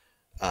 So,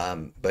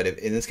 but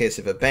in this case,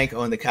 if a bank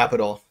owned the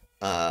capital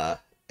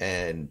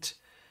and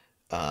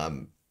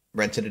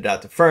rented it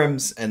out to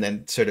firms, and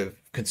then sort of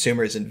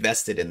consumers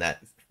invested in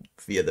that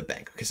via the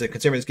bank. Okay, so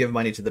consumers give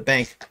money to the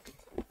bank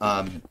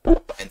and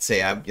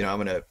say, I'm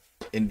going to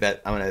invest,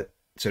 I'm going to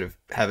sort of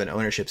have an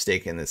ownership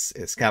stake in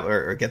this capital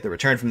or get the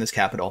return from this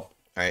capital.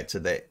 All right, so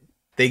they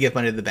give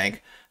money to the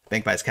bank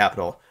buys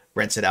capital,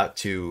 rents it out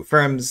to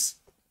firms,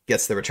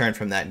 gets the return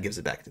from that, and gives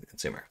it back to the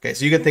consumer. Okay,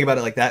 so you can think about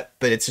it like that,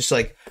 but it's just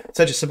like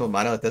such a simple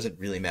model. It doesn't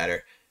really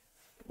matter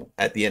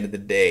at the end of the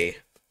day,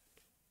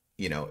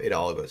 it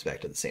all goes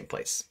back to the same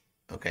place.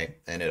 Okay.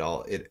 And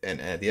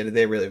and at the end of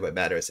the day, really what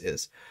matters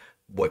is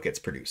what gets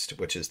produced,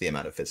 which is the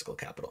amount of physical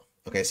capital.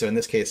 Okay. So in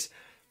this case,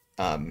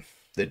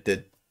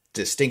 the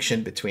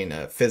distinction between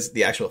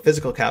the actual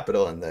physical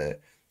capital and the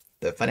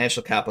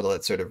financial capital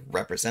that sort of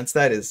represents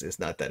that is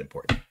not that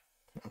important.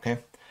 Okay.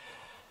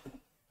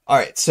 All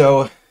right.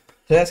 So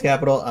that's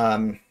capital.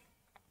 And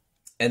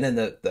then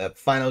the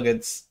final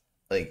goods,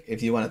 like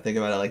if you want to think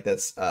about it like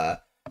this, the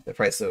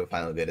price of a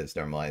final good is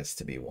normalized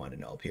to be 1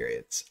 in all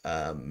periods.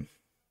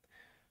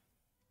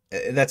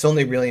 That's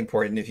only really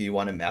important if you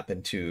want to map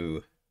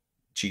into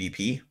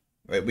GDP,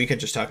 right? We could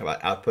just talk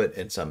about output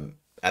in some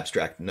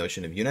abstract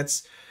notion of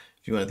units.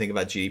 If you want to think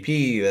about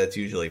GDP, that's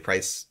usually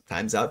price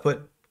times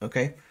output.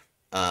 Okay.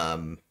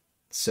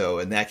 So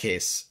in that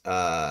case,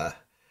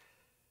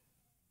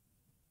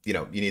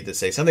 you need to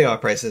say something about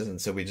prices. And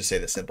so we just say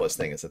the simplest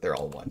thing is that they're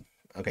all 1.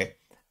 Okay.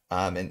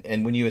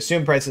 And when you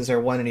assume prices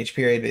are 1 in each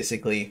period,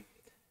 basically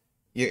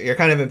you're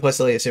kind of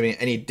implicitly assuming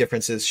any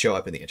differences show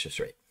up in the interest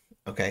rate.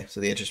 Okay.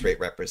 So the interest rate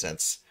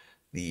represents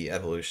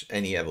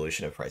any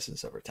evolution of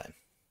prices over time.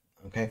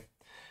 Okay.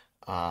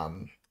 All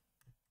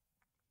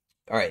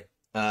right.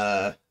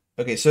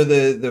 Okay. So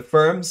the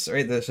firms,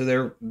 right?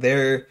 So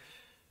they're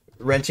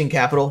renting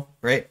capital,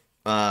 right?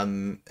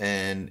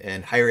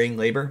 And hiring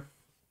labor.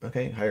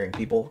 Okay. Hiring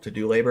people to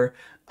do labor.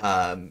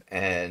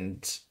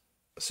 And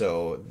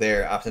so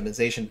their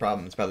optimization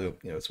problem is probably,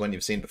 it's one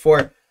you've seen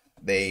before.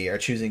 They are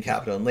choosing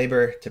capital and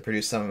labor to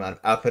produce some amount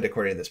of output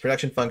according to this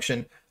production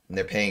function. And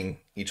they're paying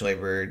each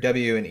laborer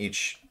W, and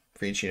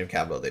for each unit of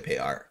capital, they pay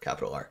R,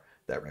 capital R,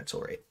 that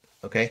rental rate.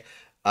 Okay.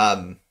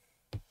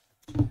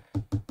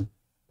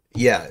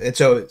 Yeah. And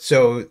so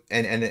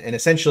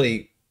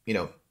essentially,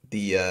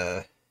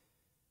 let's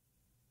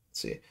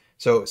see.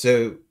 So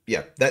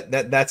yeah,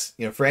 that's,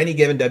 for any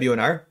given W and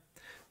R,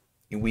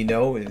 we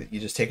know you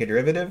just take a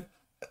derivative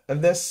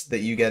of this, that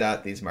you get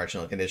out these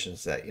marginal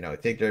conditions that,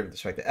 take derivative with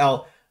respect to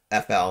L,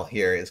 FL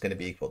here is going to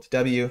be equal to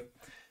W.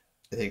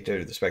 Take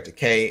derivative with respect to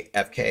K,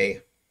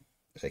 FK,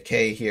 so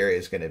K here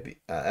is going to be,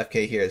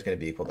 FK here is going to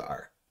be equal to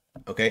R.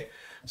 Okay.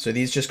 So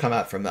these just come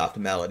out from the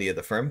optimality of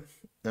the firm.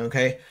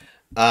 Okay.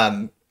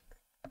 And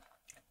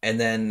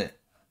then,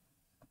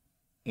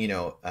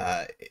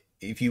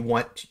 if you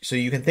want, so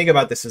you can think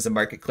about this as a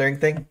market clearing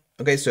thing.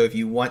 Okay. So if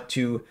you want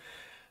to,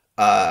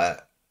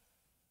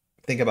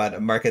 think about a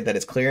market that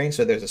is clearing,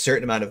 so there's a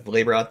certain amount of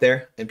labor out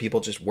there and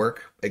people just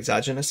work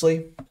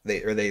exogenously,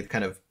 they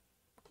kind of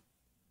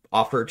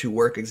offer to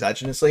work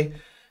exogenously.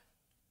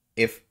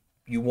 If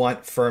you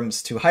want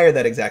firms to hire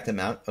that exact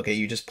amount, okay,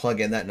 you just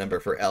plug in that number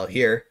for L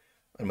here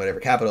on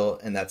whatever capital,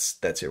 and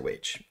that's your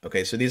wage.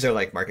 Okay, so these are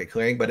like market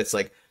clearing, but it's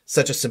like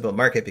such a simple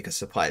market because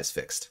supply is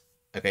fixed.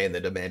 Okay, and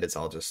the demand is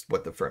all just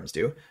what the firms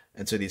do,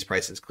 and so these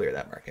prices clear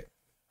that market.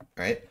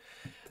 All right.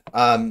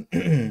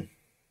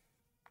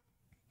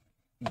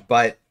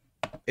 But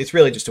it's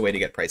really just a way to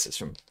get prices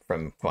from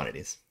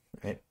quantities,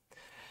 right?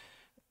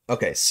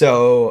 Okay,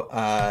 so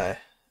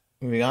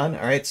moving on.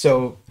 All right,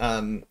 so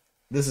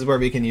this is where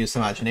we can use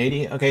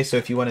homogeneity. Okay, so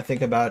if you want to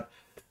think about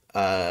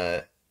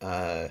the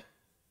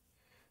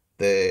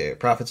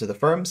profits of the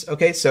firms,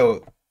 okay,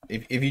 so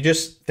if you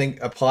just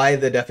apply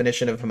the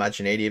definition of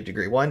homogeneity of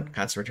degree 1,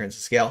 constant returns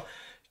to scale,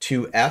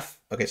 to F.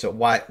 Okay, so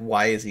y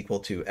is equal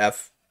to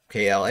F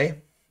KLA.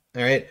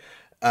 All right.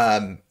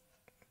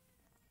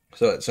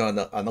 So on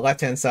the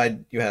left hand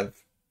side you have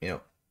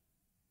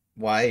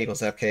y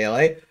equals F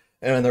KLA,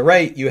 and on the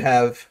right you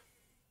have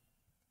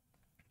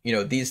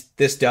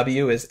this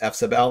W is F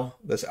sub L,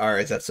 this R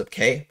is F sub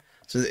K.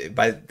 So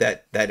by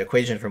that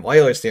equation from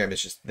Euler's theorem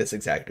is just this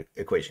exact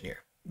equation here.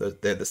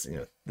 This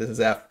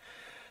is F,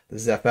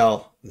 this is FL,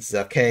 this is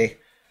FK.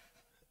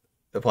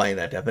 Applying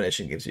that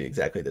definition gives you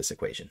exactly this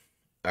equation.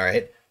 All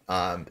right.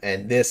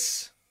 And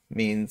this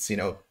means,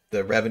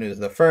 the revenues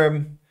of the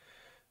firm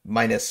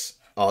minus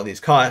all these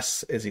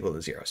costs is equal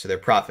to 0. So their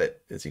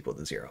profit is equal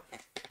to 0.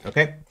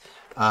 Okay.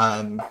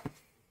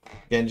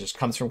 Again, just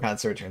comes from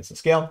constant returns to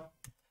scale.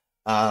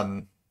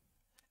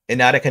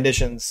 Inada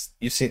conditions,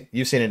 you've seen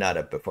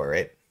Inada before,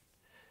 right?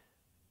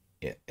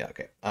 Yeah.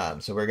 Okay.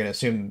 So we're going to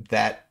assume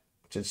that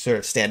just sort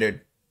of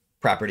standard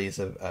properties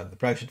of the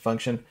production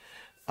function.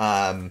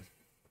 Okay.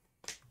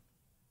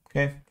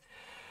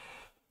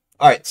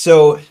 All right.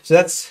 So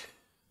that's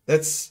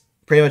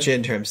pretty much it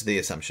in terms of the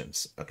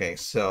assumptions. Okay.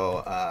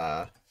 So,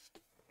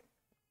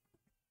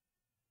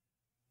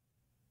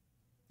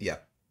 yeah.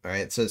 All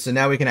right. So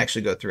now we can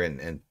actually go through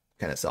and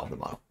kind of solve the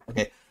model.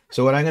 Okay.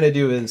 So what I'm going to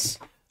do is,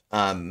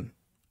 I'll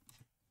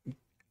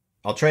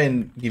try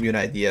and give you an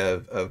idea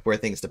of where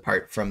things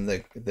depart from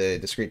the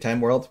discrete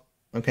time world.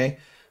 Okay.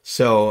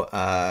 So,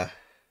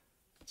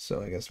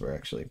 so I guess we're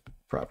actually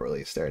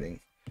properly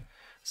starting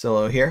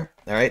Solow here.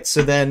 All right.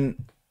 So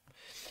then,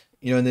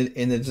 so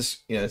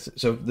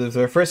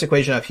the first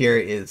equation up here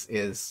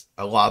is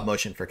a law of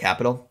motion for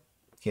capital,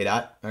 K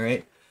dot. All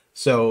right.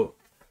 So,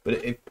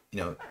 but if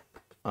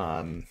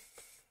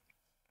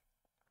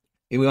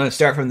we want to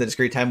start from the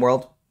discrete time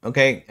world,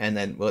 Okay, and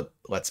then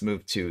let's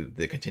move to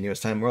the continuous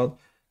time world.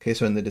 Okay,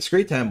 so in the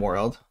discrete time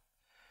world,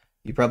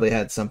 you probably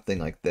had something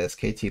like this.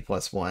 Kt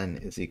plus 1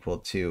 is equal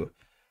to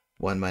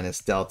 1 minus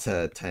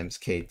delta times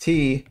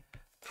kt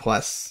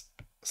plus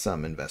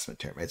some investment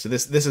term, right? So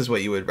this is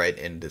what you would write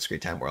in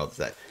discrete time world, is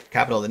that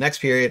capital of the next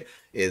period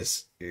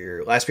is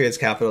your last period's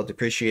capital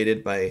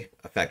depreciated by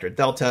a factor of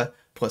delta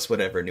plus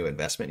whatever new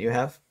investment you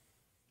have.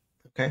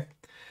 Okay.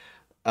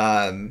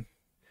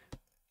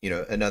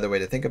 Another way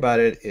to think about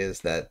it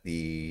is that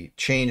the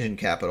change in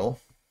capital,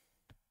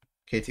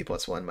 kt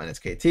plus 1 minus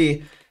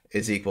kt,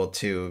 is equal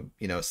to,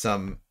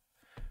 some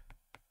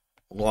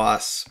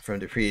loss from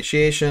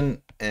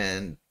depreciation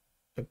and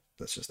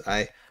that's just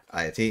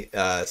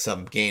IIT,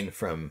 some gain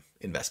from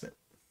investment.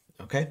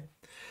 Okay.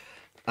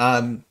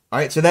 All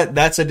right. So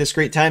that's a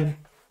discrete time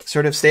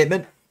sort of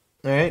statement.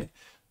 All right.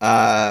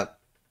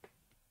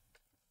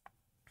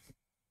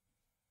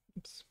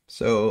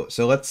 So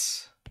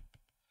let's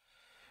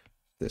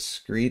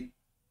discrete.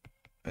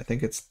 I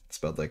think it's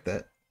spelled like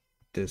that.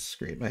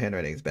 Discrete. My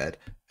handwriting is bad.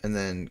 And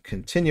then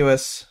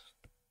continuous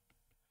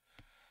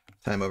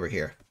time over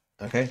here.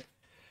 Okay.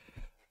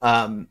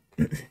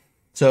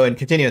 So in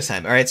continuous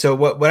time. All right. So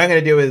what I'm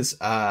going to do is,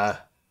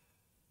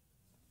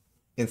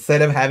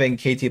 instead of having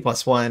kt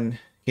plus 1,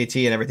 kt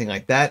and everything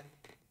like that,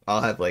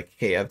 I'll have like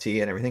k of t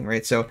and everything,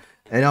 right? So,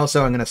 and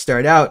also I'm going to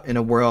start out in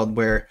a world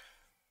where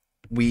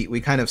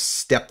we kind of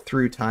step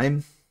through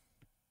time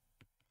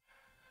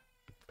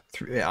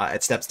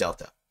at steps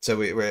delta. So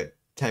we're at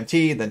time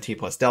t, then t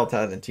plus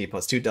delta, then t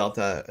plus 2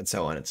 delta, and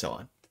so on and so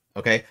on.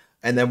 Okay.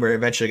 And then we're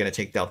eventually going to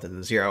take delta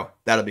to 0.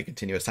 That'll be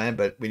continuous time,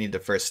 but we need to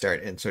first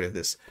start in sort of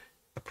this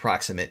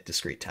approximate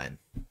discrete time.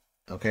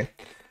 Okay.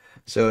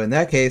 So in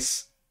that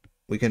case,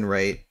 we can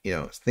write,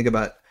 think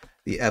about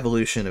the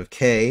evolution of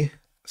k.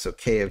 So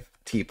k of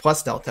t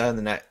plus delta in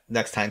the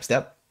next time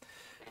step.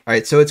 All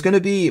right. So it's going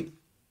to be,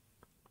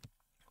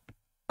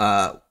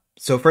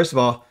 so first of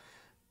all,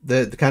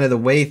 the kind of the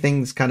way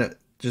things kind of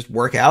just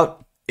work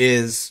out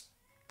is,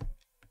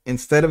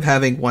 instead of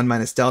having 1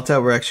 minus delta,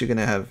 we're actually going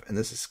to have, and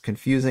this is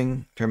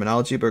confusing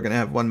terminology, but we're going to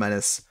have 1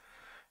 minus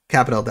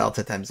capital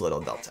delta times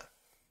little delta.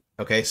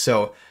 Okay,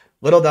 so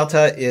little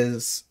delta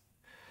is,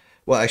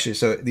 well, actually,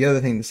 so the other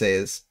thing to say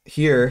is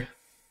here,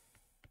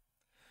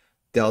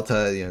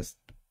 delta,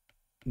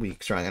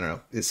 weak, strong, I don't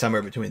know, is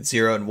somewhere between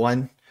 0 and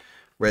 1,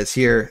 whereas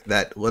here,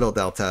 that little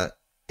delta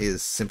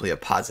is simply a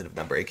positive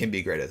number. It can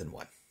be greater than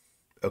 1,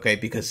 okay,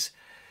 because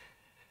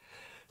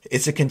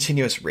it's a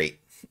continuous rate.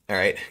 All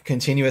right,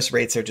 continuous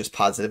rates are just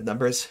positive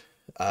numbers.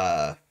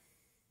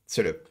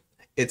 Sort of,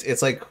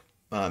 it's like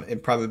in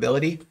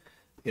probability.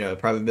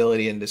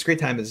 Probability in discrete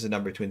time is a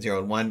number between 0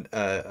 and 1.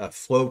 A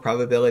flow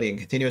probability in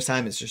continuous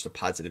time is just a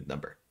positive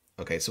number.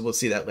 Okay, so we'll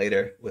see that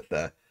later with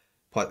the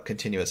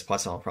continuous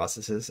Poisson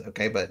processes.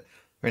 Okay, but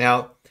for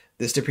now,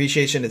 this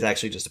depreciation is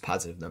actually just a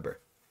positive number.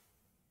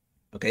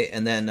 Okay,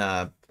 and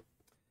then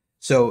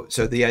so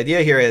the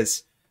idea here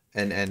is,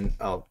 and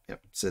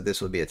so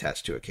this will be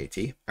attached to a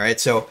KT. All right.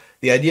 So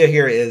the idea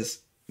here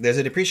is there's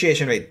a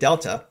depreciation rate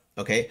delta.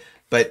 Okay.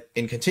 But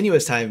in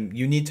continuous time,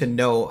 you need to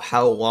know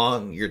how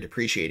long you're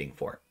depreciating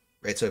for,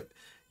 right? So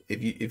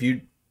if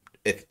you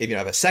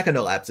have a second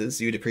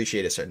elapses, you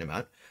depreciate a certain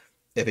amount.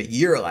 If a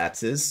year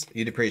elapses,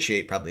 you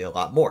depreciate probably a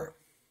lot more.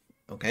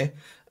 Okay.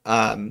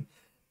 And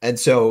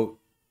so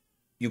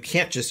you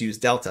can't just use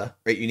delta,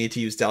 right? You need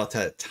to use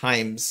delta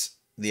times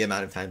the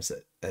amount of times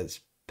that has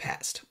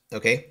passed.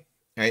 Okay.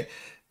 Right.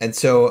 And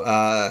so,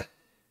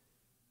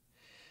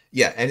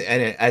 yeah. And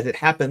as it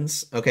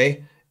happens,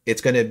 okay,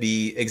 it's going to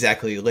be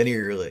exactly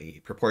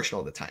linearly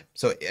proportional to time.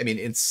 So, I mean,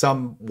 in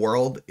some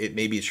world, it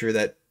may be true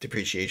that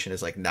depreciation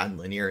is like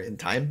non-linear in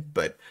time,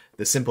 but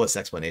the simplest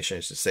explanation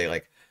is to say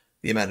like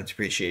the amount of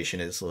depreciation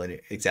is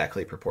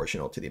exactly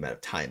proportional to the amount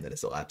of time that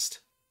has elapsed.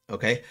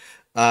 Okay.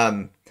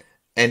 And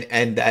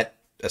that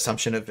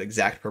assumption of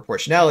exact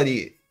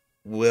proportionality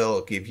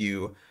will give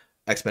you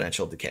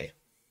exponential decay.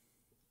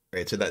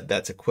 Right, so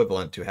that's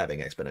equivalent to having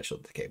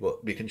exponential decay. Well,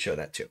 we can show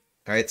that too.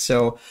 All right,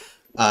 so,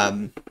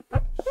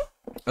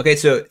 okay,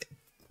 so,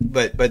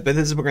 but this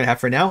is what we're gonna have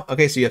for now.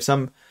 Okay, so you have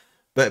some,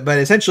 but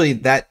essentially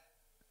that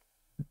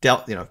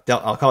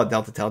I'll call it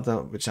delta,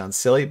 which sounds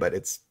silly, but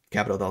it's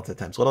capital delta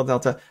times little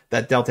delta.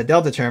 That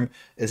delta term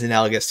is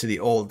analogous to the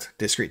old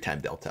discrete time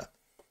delta,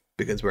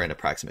 because we're in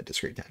approximate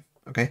discrete time.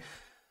 Okay,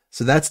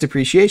 so that's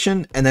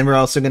depreciation, and then we're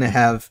also gonna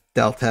have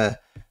delta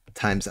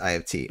times I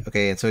of t.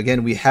 Okay, and so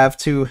again, we have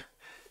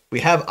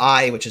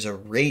I, which is a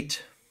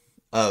rate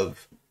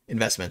of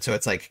investment. So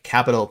it's like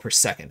capital per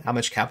second. How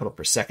much capital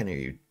per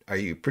second are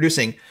you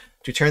producing?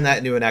 To turn that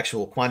into an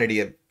actual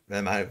quantity of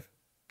amount of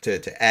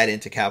to add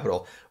into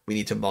capital, we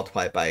need to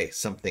multiply it by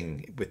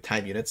something with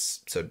time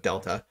units. So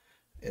delta,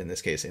 in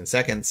this case, in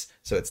seconds.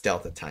 So it's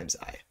delta times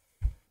I.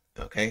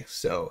 Okay,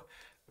 so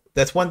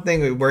that's one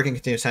thing we work in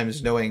continuous time,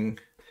 is knowing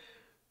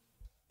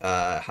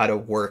how to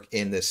work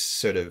in this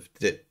sort of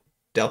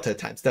delta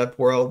time step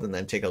world and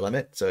then take a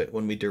limit. So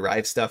when we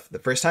derive stuff the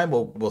first time,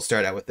 we'll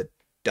start out with the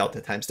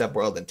delta time step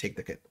world and take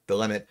the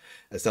limit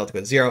as delta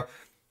goes 0.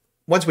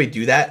 once we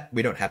do that,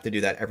 we don't have to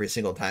do that every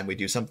single time we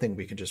do something.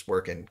 We can just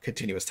work in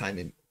continuous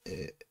time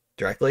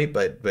directly,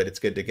 but it's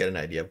good to get an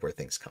idea of where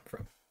things come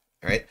from.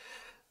 All right.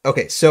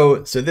 Okay. So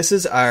this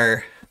is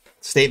our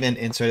statement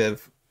in sort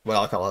of what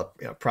I'll call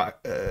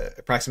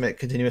approximate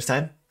continuous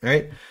time. All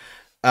right.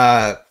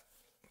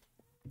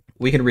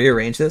 We can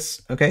rearrange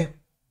this. Okay.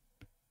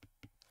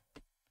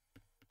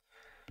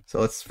 So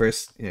let's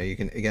first, you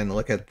can again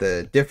look at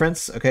the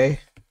difference.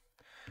 Okay.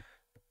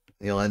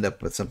 You'll end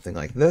up with something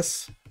like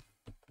this.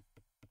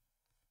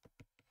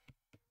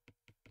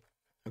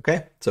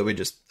 Okay. So we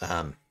just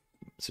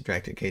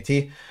subtracted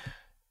KT.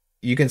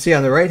 You can see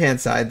on the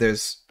right-hand side,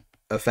 there's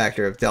a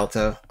factor of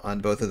delta on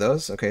both of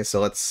those. Okay. So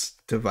let's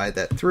divide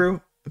that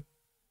through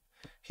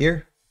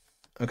here.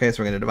 Okay.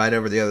 So we're going to divide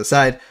over the other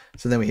side.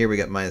 So then here we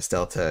get minus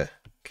delta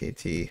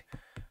KT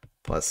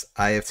plus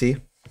I of T.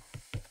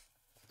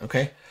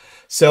 Okay.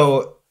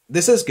 So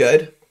this is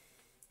good.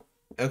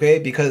 Okay.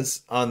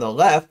 Because on the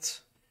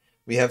left,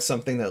 we have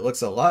something that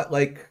looks a lot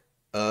like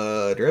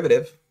a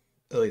derivative,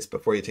 at least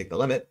before you take the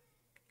limit,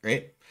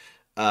 right?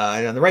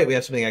 And on the right, we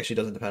have something that actually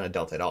doesn't depend on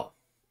delta at all.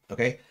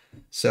 Okay.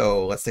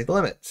 So let's take the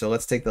limit. So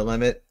let's take the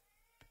limit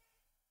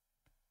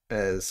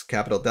as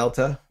capital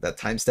delta. That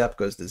time step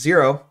goes to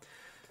 0.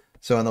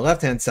 So on the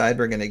left-hand side,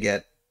 we're going to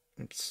get,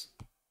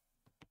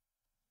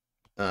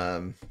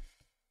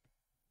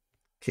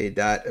 K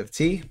dot of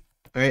T,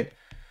 all right?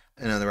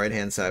 And on the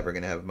right-hand side, we're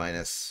going to have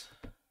minus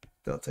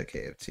delta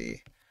K of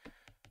T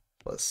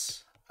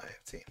plus I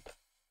of T.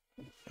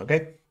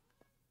 Okay?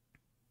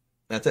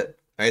 That's it.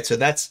 All right, so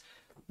that's,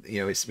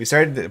 we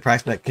started the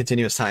approximate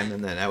continuous time,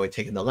 and then now we've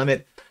taken the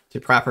limit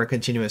to proper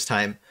continuous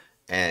time,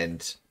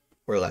 and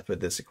we're left with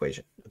this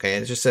equation. Okay,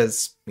 and it just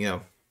says,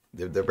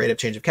 the rate of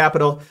change of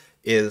capital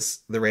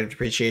is the rate of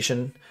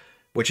depreciation,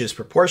 which is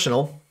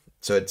proportional,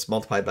 so it's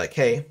multiplied by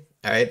K,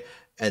 all right,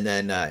 and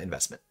then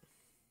investment.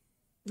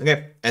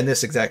 Okay, and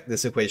this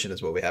equation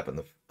is what we have on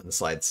the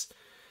slides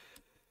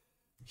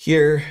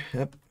here.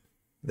 Yep,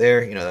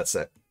 there, that's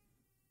that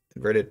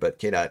inverted, but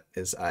K dot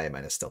is I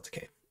minus delta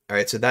K. All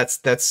right, so that's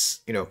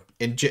in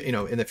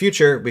the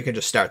future we can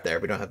just start there.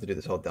 We don't have to do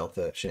this whole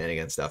delta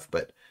shenanigan stuff,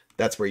 but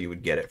that's where you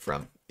would get it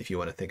from if you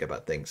want to think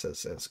about things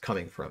as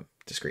coming from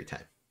discrete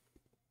time.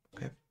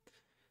 Okay.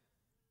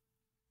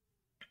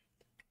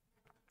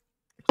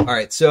 All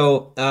right,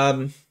 so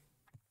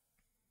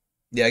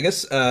yeah, I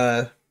guess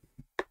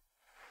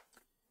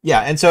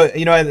yeah, and so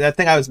that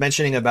thing I was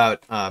mentioning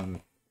about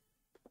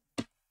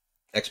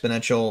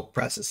exponential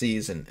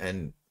processes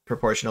and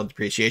proportional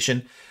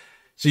depreciation.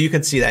 So you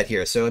can see that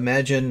here. So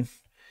imagine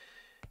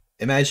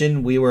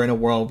we were in a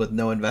world with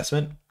no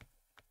investment.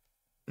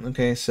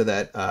 Okay, so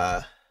that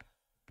I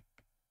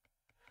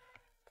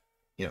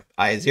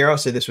is 0.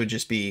 So this would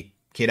just be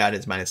K dot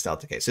is minus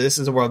delta K. So this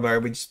is a world where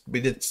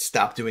we did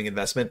stop doing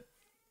investment.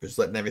 We're just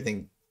letting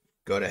everything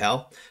go to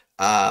hell,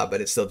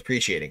 but it's still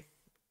depreciating.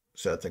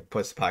 So it's like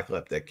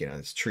post-apocalyptic.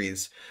 There's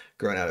trees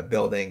growing out of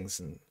buildings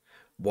and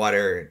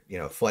water,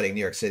 flooding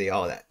New York City,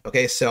 all of that.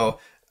 Okay, so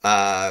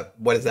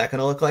what is that going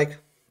to look like?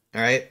 All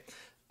right.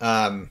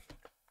 Well,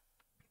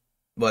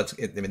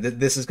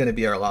 this is going to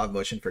be our law of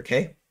motion for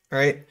K. All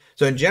right.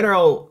 So in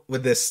general,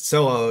 with this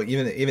Solow,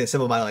 even a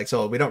simple model like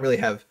Solow, we don't really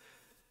have,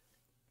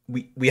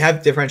 we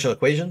have differential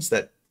equations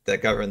that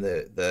govern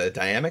the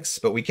dynamics,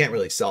 but we can't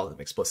really solve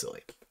them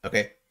explicitly.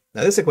 Okay.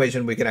 Now this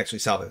equation, we can actually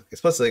solve it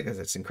explicitly because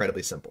it's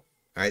incredibly simple.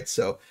 All right.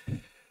 So,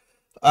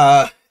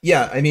 yeah,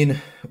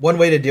 one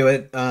way to do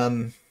it,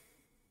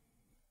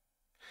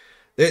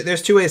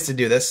 there's two ways to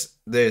do this.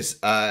 There's,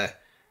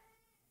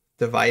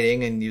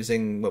 dividing and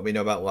using what we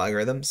know about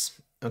logarithms.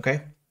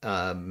 Okay.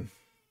 That's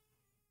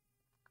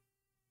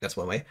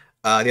one way.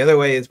 The other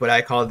way is what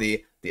I call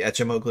the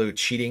Echemoglu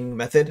cheating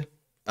method.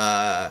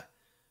 But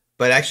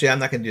actually I'm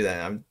not going to do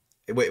that.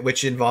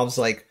 Which involves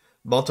like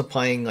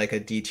multiplying like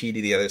a dt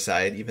to the other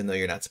side, even though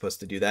you're not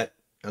supposed to do that.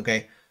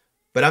 Okay.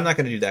 But I'm not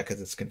going to do that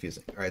because it's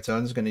confusing. All right. So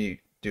I'm just going to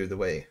do the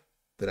way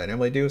that I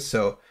normally do.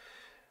 So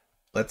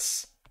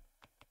let's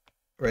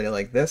write it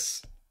like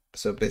this.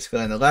 So basically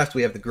on the left,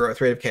 we have the growth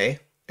rate of K.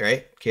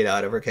 Right, K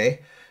dot over K,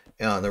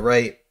 and on the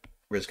right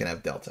we're just gonna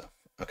have delta.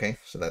 Okay,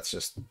 so that's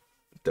just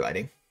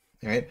dividing.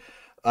 All right.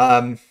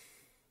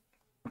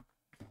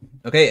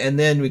 Okay, and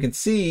then we can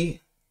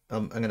see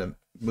I'm gonna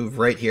move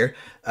right here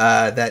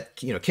that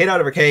K dot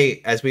over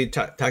K, as we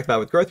talked about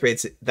with growth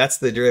rates, that's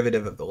the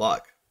derivative of the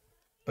log.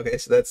 Okay,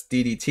 so that's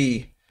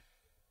ddt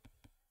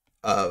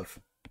of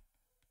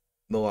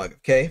the log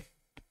of K.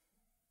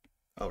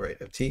 I'll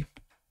write of T.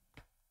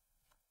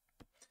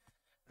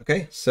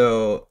 Okay,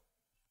 so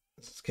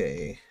this is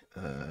K,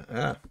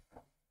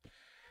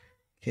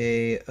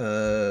 K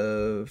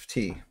of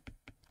T.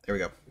 There we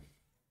go.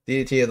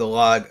 ddt of the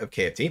log of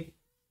K of T.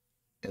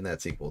 And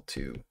that's equal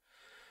to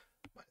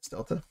minus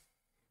delta.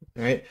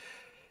 All right.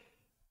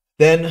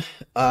 Then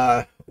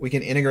we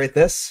can integrate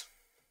this.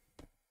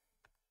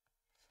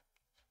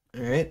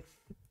 All right.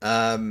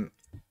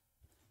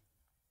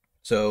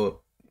 So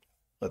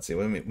let's see,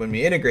 when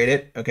we integrate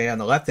it, okay, on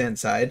the left-hand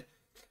side,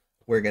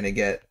 we're going to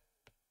get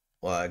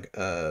log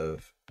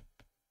of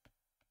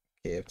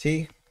K of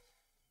t.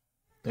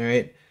 All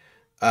right.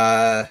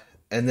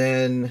 And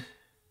then,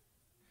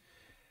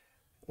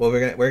 well,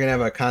 we're gonna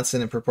have a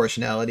constant in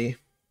proportionality.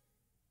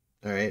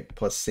 All right,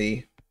 plus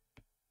c.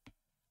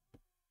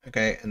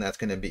 Okay, and that's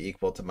going to be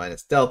equal to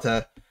minus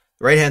delta.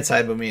 The right-hand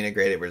side, when we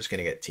integrate it, we're just going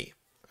to get t.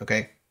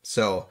 Okay,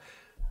 so,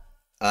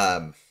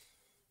 yeah,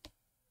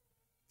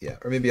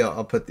 or maybe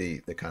I'll put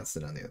the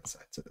constant on the other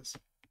side. So this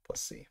plus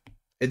c.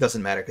 It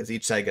doesn't matter because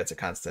each side gets a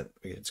constant.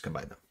 We can just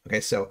combine them. Okay,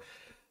 so,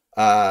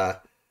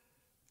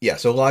 yeah,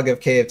 so log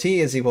of k of t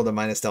is equal to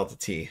minus delta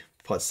t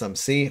plus some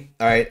c.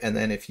 All right, and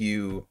then if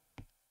you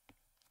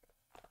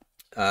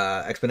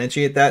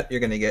exponentiate that, you're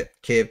going to get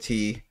k of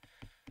t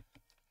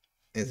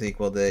is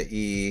equal to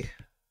e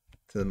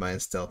to the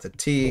minus delta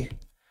t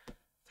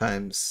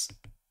times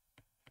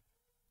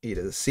e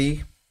to the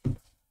c.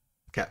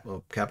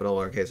 Capital,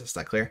 lowercase, it's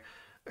not clear.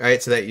 All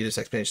right, so that you just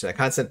exponentiate that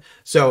constant.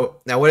 So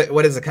now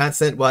what is a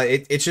constant? Well,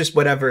 it's just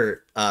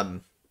whatever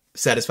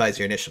satisfies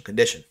your initial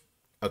condition,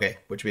 okay,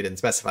 which we didn't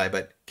specify,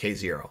 but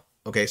k0.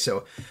 Okay,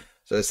 so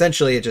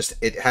essentially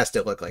it has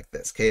to look like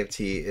this. K of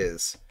t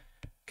is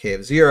k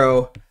of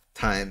 0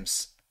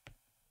 times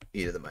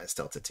e to the minus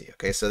delta t.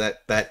 Okay, so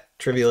that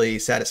trivially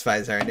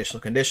satisfies our initial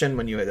condition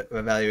when you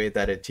evaluate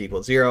that at t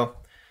equals 0,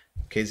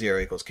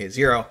 k0 equals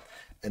k0,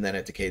 and then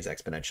it decays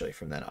exponentially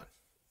from then on.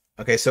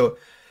 Okay, so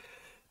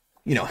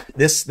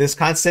this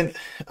constant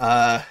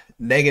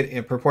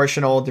negative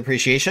proportional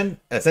depreciation,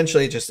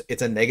 essentially just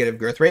it's a negative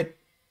growth rate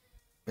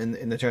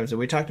in the terms that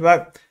we talked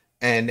about.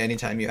 And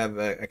anytime you have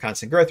a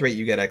constant growth rate,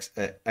 you get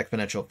an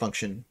exponential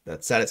function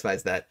that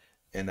satisfies that,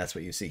 and that's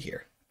what you see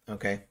here.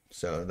 Okay,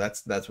 so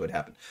that's what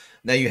happened.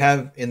 Now you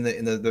have in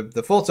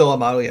the full Solow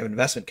model, you have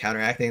investment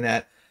counteracting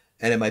that,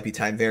 and it might be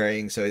time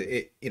varying. So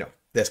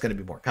that's going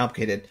to be more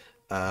complicated.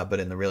 But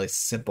in the really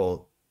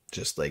simple,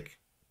 just like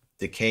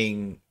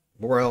decaying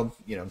world,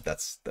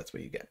 that's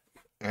what you get.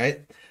 All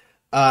right.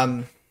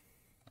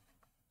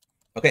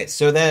 Okay,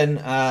 so then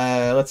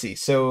let's see.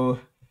 So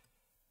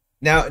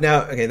now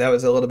okay, that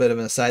was a little bit of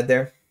an aside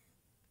there.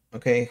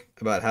 Okay,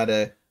 about how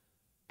to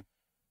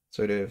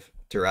sort of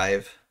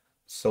derive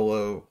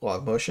Solow law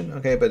of motion.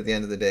 Okay, but at the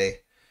end of the day,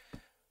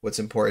 what's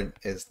important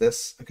is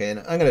this. Okay, and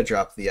I'm going to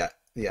drop the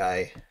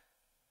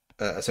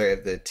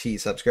t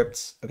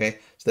subscripts. Okay,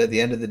 so at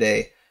the end of the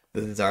day,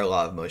 this is our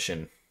law of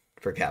motion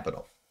for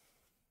capital.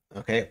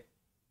 Okay,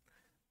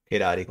 k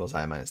dot equals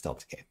I minus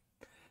delta k.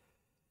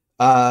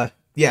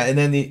 Yeah, and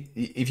then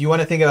if you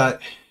want to think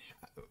about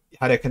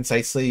how to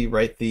concisely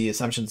write the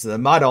assumptions of the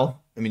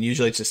model, I mean,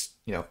 usually it's just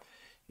you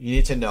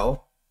need to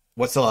know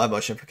what's the law of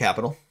motion for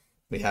capital.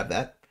 We have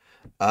that.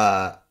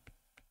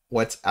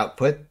 What's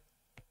output?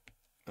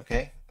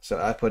 Okay, so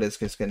output is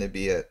just going to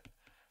be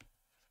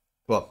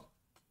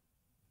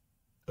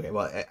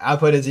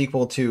output is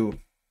equal to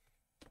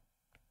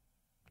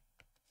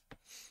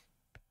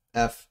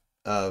f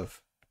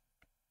of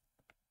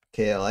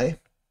KLA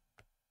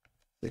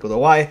equal to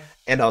y,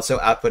 and also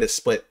output is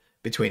split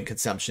between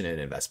consumption and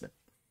investment.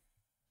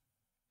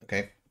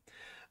 Okay,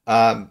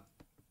 and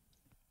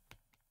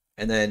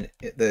then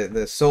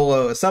the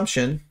Solow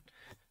assumption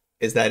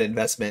is that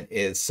investment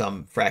is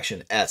some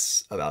fraction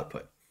s of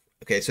output.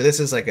 Okay, so this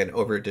is like I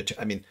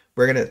mean,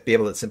 we're going to be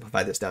able to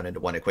simplify this down into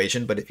one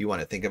equation, but if you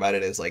want to think about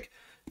it as like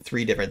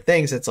three different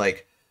things, it's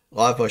like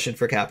law of motion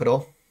for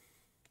capital,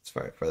 as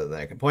far further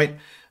than I can point,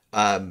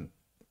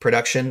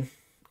 production,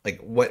 like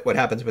what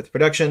happens with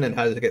production and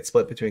how does it get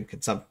split between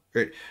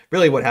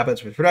really what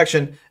happens with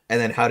production,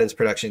 and then how does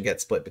production get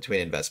split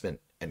between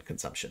investment and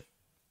consumption.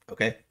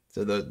 Okay,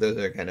 so those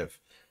are kind of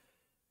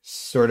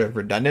sort of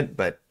redundant,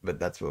 but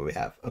that's what we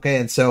have. Okay,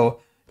 and so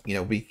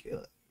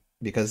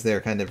because they're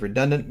kind of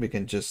redundant, we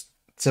can just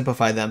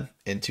simplify them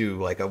into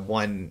like a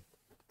one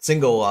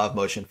single law of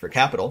motion for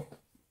capital.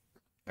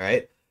 All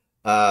right,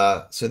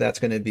 so that's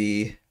going to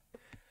be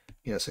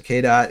so k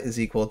dot is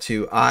equal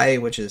to I,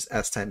 which is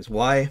s times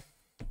y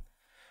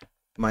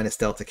minus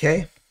delta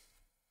k.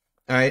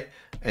 All right,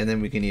 and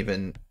then we can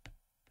even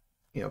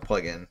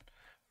plug in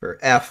for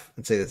f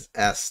and say this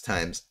s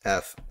times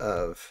f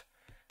of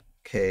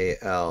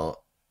KLA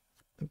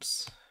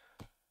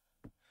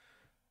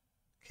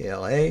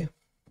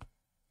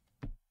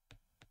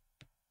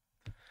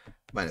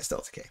minus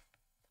delta k.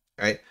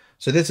 All right,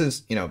 so this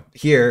is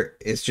here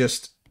is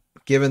just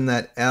given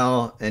that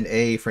L and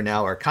A for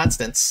now are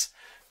constants.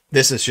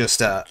 This is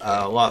just a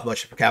law of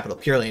motion for capital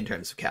purely in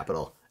terms of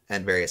capital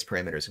and various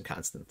parameters and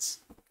constants.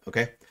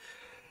 Okay,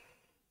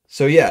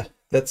 so yeah,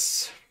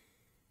 that's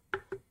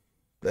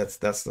the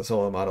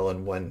Solow model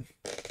in one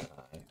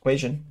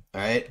equation.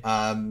 All right.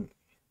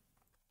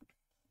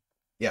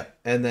 Yeah,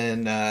 and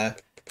then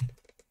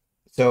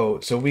so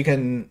we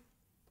can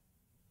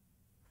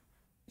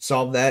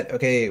solve that.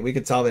 Okay, we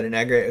could solve it in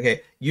aggregate.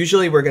 Okay,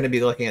 usually we're going to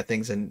be looking at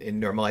things in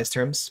normalized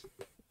terms.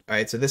 All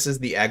right, so this is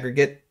the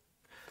aggregate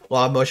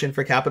law of motion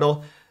for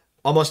capital.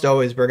 Almost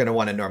always we're going to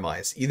want to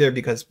normalize, either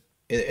because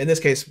in this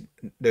case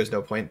there's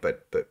no point,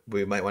 but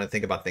we might want to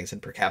think about things in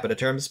per capita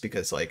terms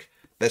because like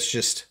that's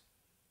just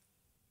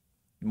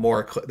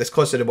more that's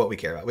closer to what we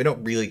care about. We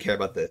don't really care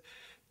about the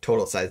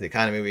total size of the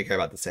economy. We care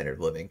about the standard of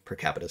living, per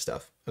capita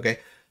stuff. Okay,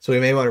 so we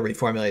may want to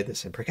reformulate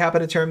this in per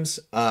capita terms,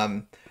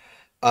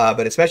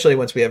 but especially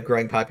once we have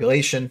growing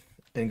population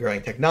and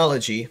growing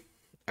technology,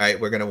 all right,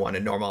 we're going to want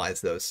to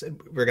normalize those.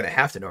 We're going to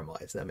have to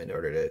normalize them in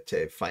order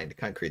to find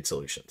concrete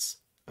solutions.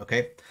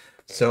 Okay,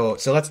 so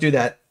let's do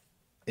that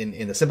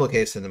in the simple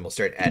case, and then we'll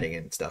start adding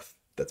in stuff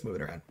that's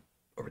moving around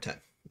over time.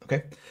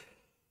 Okay.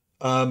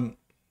 All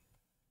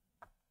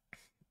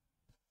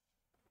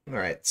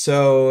right,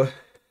 so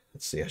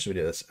let's see, how should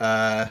we do this?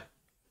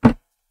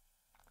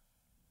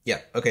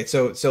 Yeah, okay,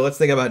 so let's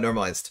think about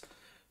normalized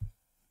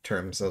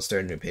terms. I'll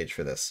start a new page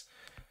for this.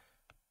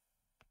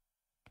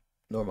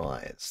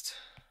 Normalized.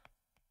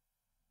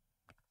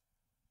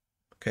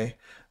 Okay.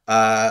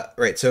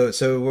 Right, so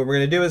what we're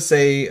gonna do is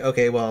say,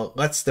 okay, well,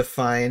 let's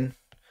define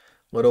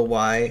little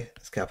y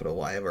as capital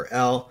Y over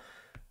L,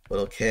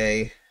 little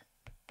k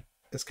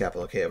is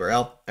capital K over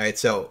L. All right,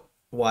 so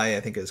y I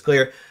think is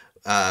clear.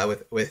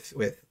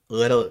 With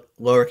little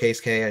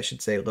lowercase k, I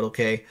should say little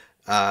k,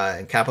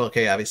 and capital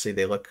K, obviously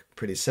they look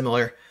pretty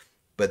similar,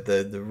 but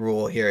the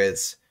rule here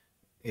is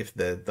if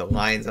the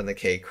lines on the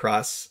k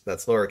cross,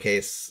 that's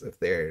lowercase. If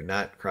they're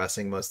not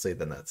crossing mostly,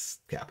 then that's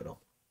capital.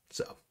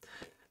 So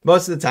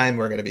most of the time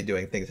we're going to be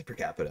doing things per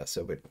capita,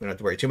 so we don't have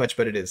to worry too much,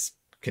 but it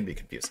can be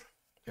confusing.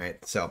 All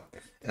right, so,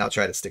 and I'll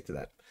try to stick to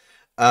that.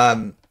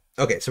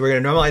 Okay, so we're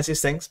going to normalize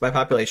these things by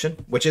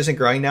population, which isn't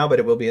growing now, but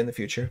it will be in the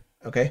future.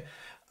 Okay.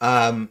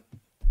 And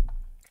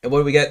what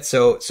do we get?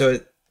 So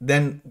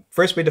then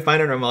first we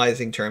define our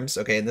normalizing terms.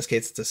 Okay, in this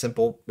case, it's a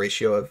simple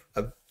ratio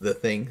of the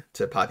thing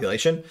to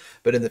population,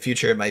 but in the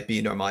future, it might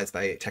be normalized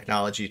by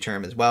technology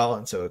term as well.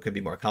 And so it could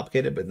be more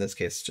complicated, but in this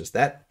case, it's just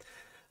that.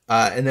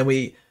 And then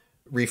we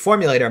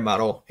reformulate our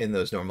model in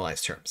those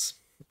normalized terms.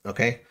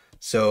 Okay,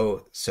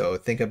 so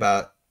think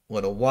about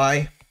little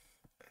y.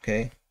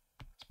 Okay,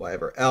 it's y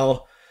over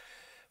L,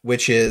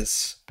 which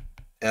is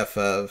f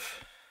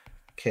of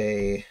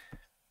k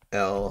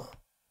L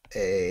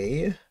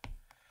A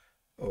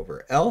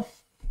over L.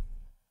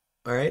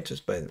 All right,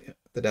 just by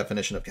the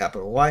definition of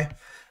capital Y.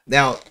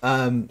 Now,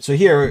 so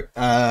here,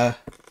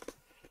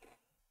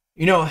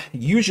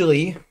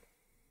 usually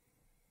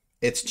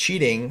it's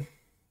cheating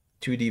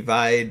to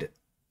divide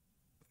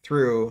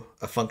through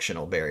a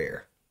functional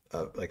barrier,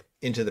 like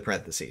into the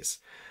parentheses.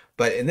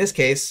 But in this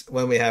case,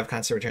 when we have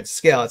constant returns to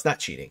scale, it's not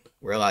cheating.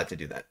 We're allowed to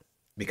do that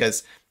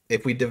because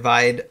if we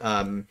divide,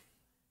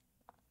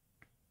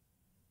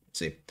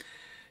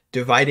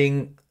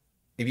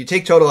 if you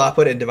take total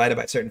output and divide it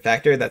by a certain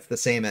factor, that's the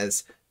same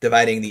as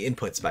dividing the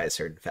inputs by a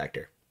certain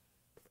factor.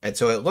 And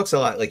so it looks a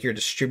lot like you're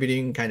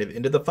distributing kind of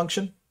into the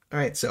function. All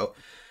right, so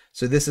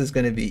this is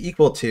going to be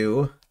equal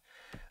to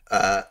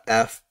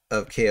f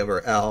of k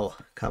over L,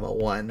 comma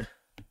 1,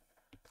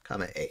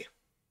 comma A.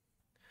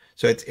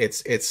 So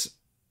it's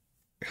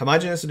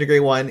homogeneous to degree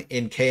 1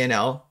 in k and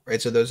L,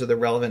 right? So those are the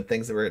relevant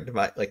things that we're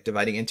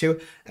dividing into,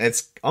 and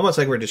it's almost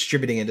like we're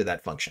distributing into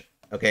that function.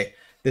 Okay,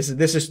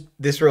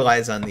 this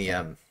relies on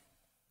the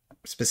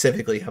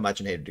specifically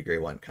homogeneous degree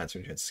 1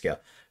 constant returns to scale.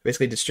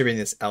 Basically distributing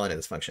this L into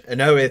this function.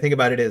 Another way to think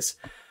about it is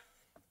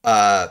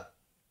that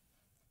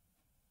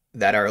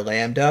our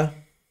lambda,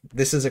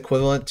 this is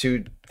equivalent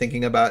to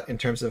thinking about in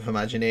terms of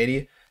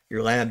homogeneity.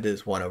 Your lambda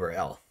is 1 over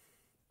L.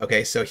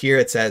 Okay, so here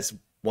it says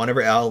 1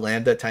 over L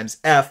lambda times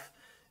F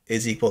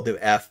is equal to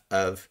F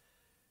of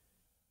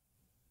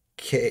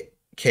K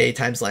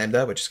times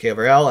lambda, which is K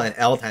over L, and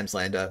L times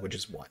lambda, which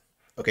is 1.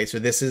 Okay, so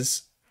this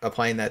is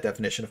applying that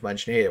definition of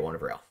homogeneity at 1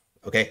 over L.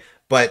 Okay,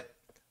 but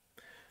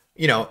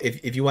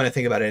if you want to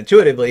think about it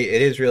intuitively,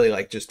 it is really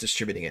like just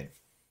distributing in.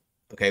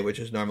 Okay, which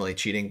is normally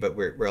cheating, but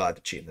we're allowed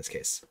to cheat in this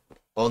case.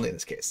 Only in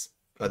this case.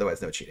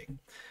 Otherwise, no cheating.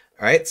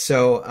 All right,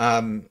 so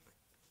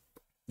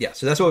yeah,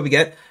 so that's what we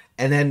get.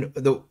 And then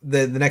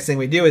the next thing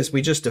we do is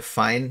we just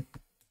define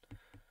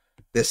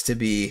this to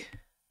be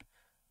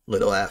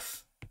little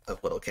f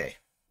of little k.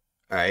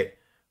 All right,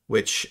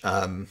 which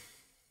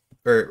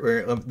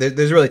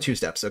there's really two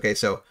steps. Okay,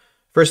 so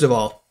first of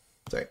all,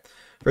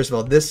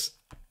 this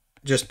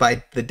just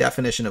by the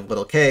definition of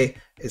little k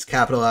is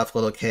capital F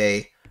little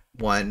k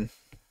 1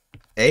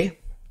 A.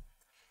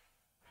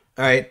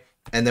 All right,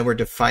 and then we're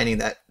defining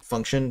that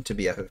function to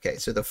be f of k.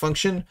 So the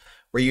function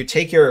where you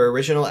take your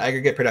original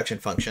aggregate production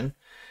function,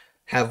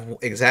 have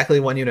exactly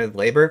 1 unit of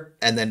labor,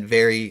 and then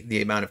vary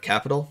the amount of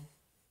capital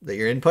that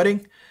you're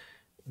inputting,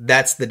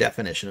 that's the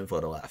definition of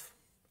little f.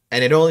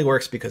 And it only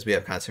works because we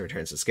have constant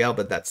returns to scale,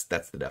 but that's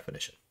the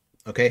definition.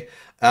 Okay,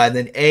 and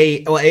then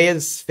A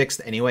is fixed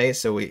anyway,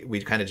 so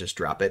we kind of just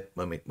drop it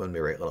when we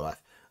write little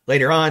f.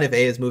 Later on, if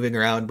A is moving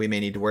around, we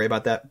may need to worry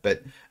about that,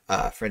 but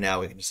for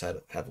now we can just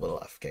have little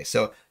f. Okay,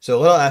 so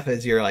little f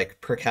is your like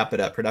per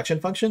capita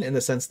production function in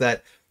the sense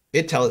that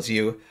it tells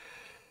you,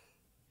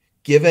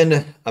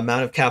 given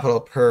amount of capital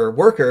per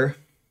worker,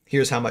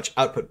 here's how much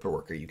output per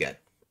worker you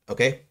get.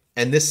 Okay,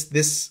 and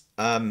this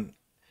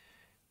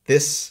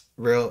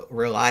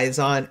relies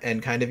on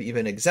and kind of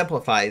even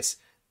exemplifies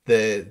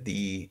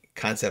the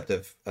concept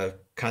of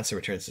constant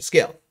returns to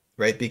scale,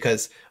 right?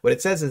 Because what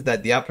it says is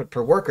that the output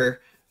per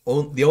worker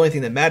the only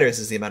thing that matters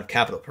is the amount of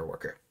capital per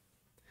worker.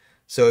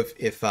 So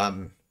if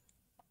and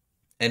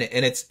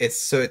it's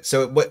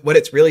so what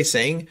it's really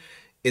saying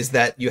is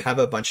that you have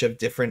a bunch of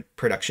different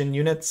production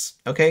units,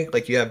 okay?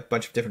 Like you have a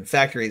bunch of different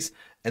factories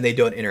and they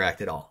don't interact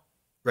at all,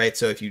 right?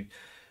 So if you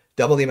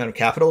double the amount of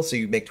capital, so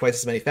you make twice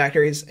as many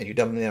factories, and you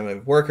double the amount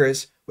of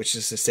workers, which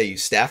is to say you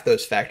staff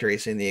those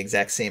factories in the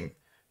exact same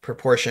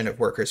proportion of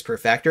workers per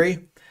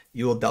factory,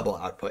 you will double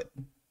output,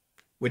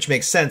 which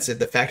makes sense if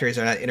the factories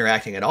are not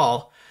interacting at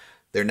all.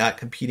 They're not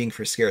competing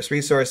for scarce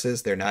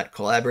resources. They're not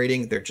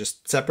collaborating. They're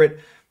just separate.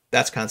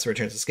 That's constant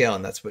returns to scale,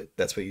 and that's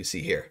what you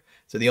see here.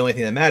 So the only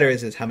thing that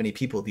matters is how many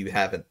people do you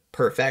have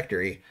per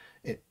factory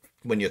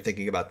when you're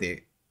thinking about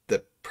the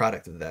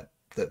product of that,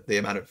 the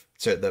amount of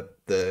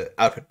the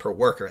output per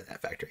worker in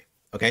that factory.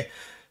 Okay,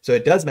 so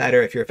it does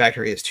matter if your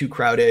factory is too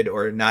crowded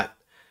or not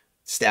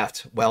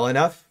staffed well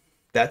enough.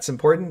 That's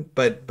important,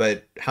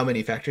 but how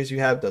many factories you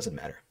have doesn't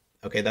matter.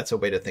 Okay, that's a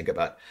way to think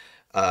about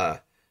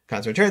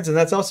constant returns, and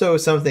that's also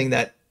something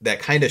that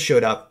kind of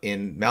showed up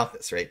in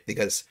Malthus, right?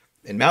 Because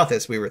in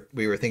Malthus, we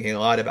were thinking a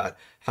lot about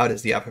how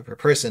does the output per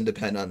person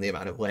depend on the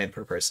amount of land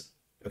per person.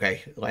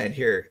 Okay, land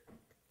here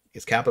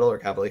is capital, or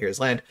capital here is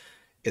land.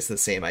 It's the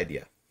same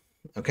idea.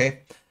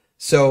 Okay,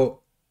 so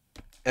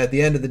at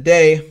the end of the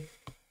day,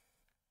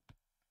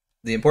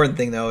 the important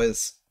thing though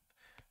is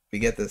we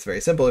get this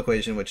very simple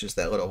equation, which is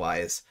that little y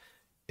is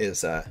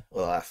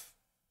little f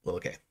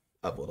little k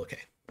of little k.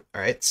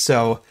 All right,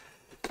 so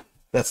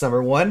that's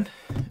number one.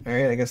 All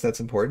right, I guess that's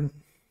important.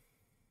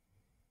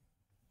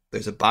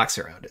 There's a box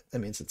around it. That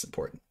means it's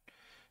important.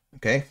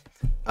 Okay.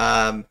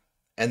 And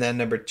then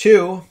number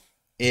two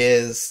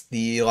is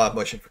the law of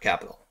motion for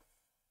capital.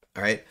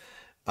 All right.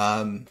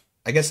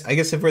 I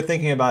guess if we're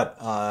thinking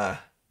about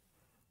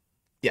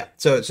yeah,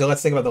 so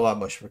let's think about the law of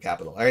motion for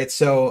capital. All right.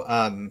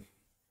 So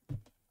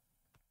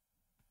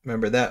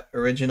remember that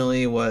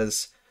originally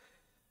was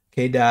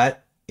k dot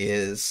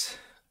is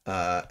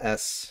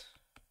S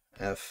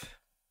F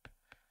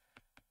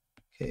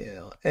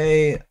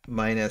KLA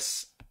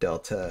minus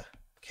delta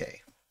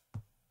K.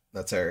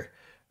 That's our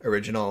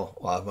original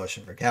law of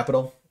motion for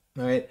capital.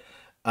 All right.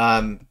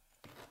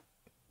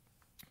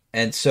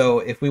 And so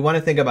if we want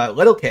to think about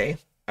little k,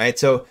 all right,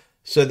 so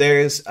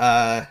there's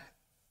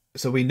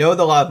so we know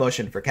the law of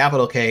motion for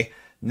capital K.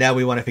 Now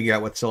we want to figure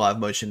out what's the law of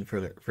motion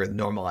for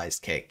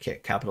normalized K,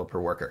 capital per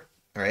worker.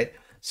 All right.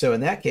 So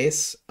in that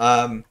case,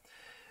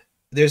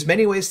 there's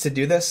many ways to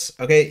do this.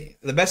 Okay.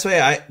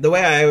 The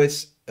way I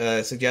always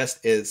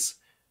suggest is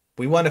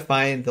we want to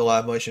find the law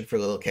of motion for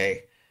little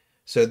k.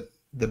 So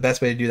the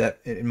best way to do that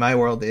in my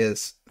world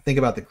is think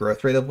about the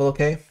growth rate of little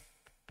k.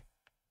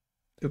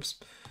 Oops.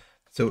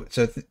 So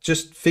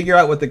just figure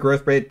out what the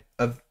growth rate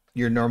of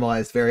your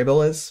normalized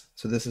variable is.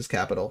 So this is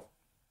capital.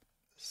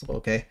 This is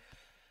little k,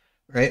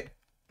 right?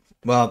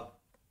 Well,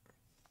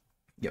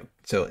 yeah.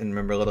 So and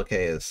remember, little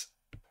k is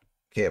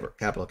k over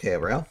capital K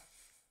over L.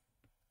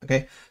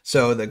 Okay.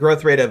 So the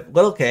growth rate of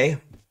little k,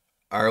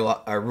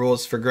 our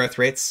rules for growth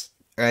rates,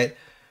 right,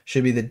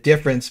 should be the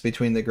difference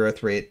between the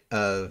growth rate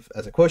of,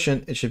 as a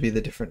quotient, it should be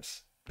the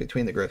difference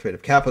between the growth rate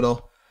of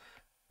capital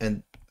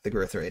and the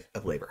growth rate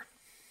of labor.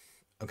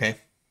 Okay.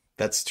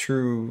 That's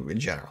true in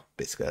general.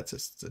 Basically, that's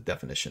just the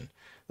definition.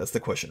 That's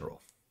the quotient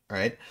rule. All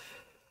right.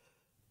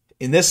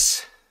 In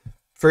this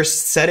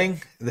first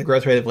setting, the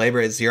growth rate of labor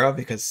is 0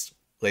 because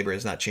labor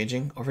is not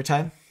changing over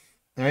time.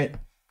 All right.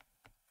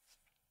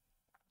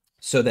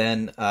 So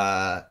then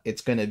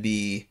it's going to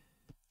be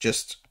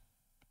just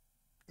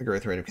the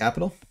growth rate of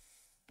capital.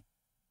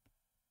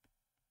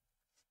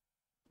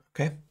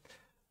 Okay.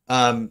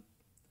 Now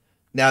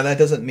that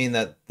doesn't mean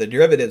that the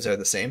derivatives are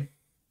the same.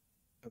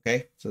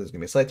 Okay. So there's going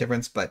to be a slight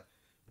difference, but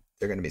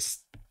they're going to be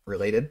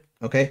related.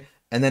 Okay.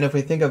 And then if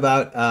we think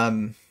about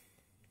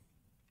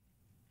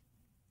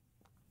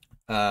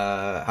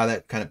how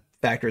that kind of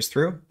factors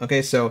through.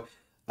 Okay. So,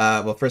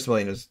 well, first of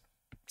all, just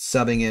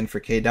subbing in for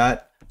k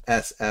dot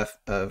SF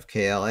of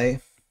KLA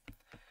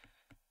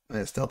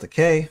minus delta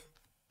K.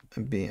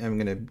 I'm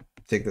going to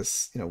take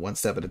this, one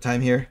step at a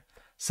time here.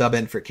 Sub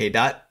in for k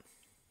dot.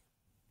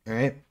 All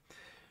right.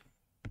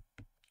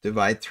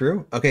 Divide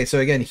through. Okay. So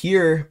again,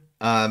 here,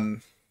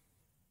 okay,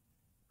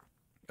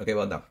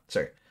 well, no,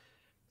 sorry.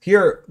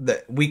 Here,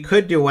 we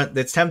could do one,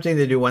 that's tempting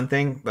to do one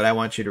thing, but I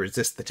want you to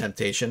resist the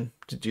temptation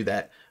to do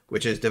that,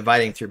 which is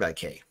dividing through by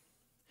k.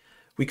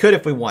 We could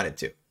if we wanted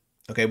to.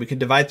 Okay, we could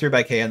divide through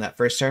by k on that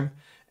first term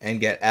and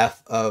get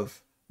f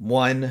of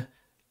 1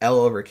 L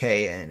over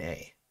k and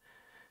a.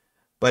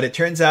 But it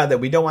turns out that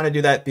we don't want to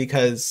do that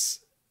because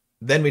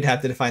then we'd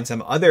have to define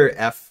some other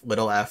f,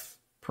 little f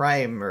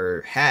prime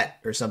or hat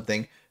or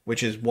something,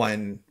 which is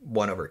 1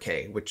 over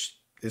k, which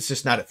is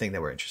just not a thing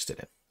that we're interested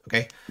in.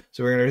 Okay,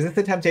 so we're going to resist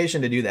the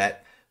temptation to do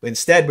that. But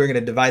instead, we're going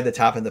to divide the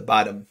top and the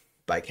bottom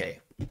by k.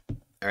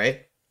 All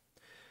right.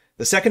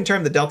 The second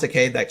term, the delta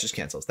k, that just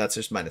cancels. That's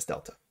just minus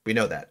delta. We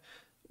know that.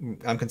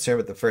 I'm concerned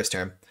with the first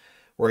term.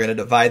 We're going to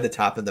divide the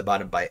top and the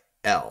bottom by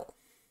L.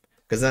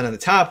 Because then on the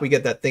top, we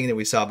get that thing that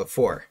we saw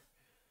before.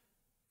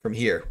 from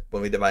here,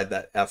 when we divide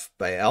that f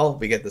by L,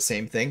 we get the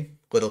same thing,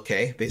 little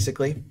k,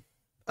 basically.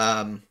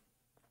 And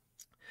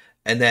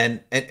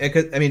then,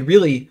 I mean,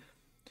 really,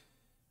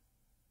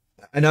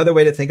 another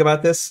way to think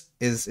about this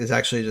is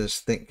actually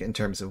just think in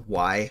terms of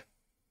y.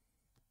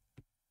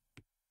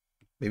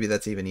 Maybe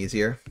that's even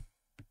easier.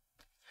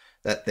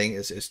 That thing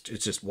is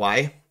just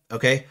y,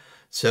 okay?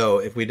 So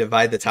if we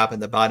divide the top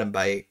and the bottom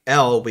by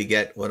L, we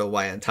get little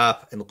y on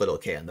top and little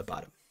k on the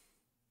bottom.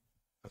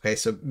 Okay,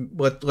 so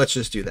let's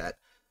just do that.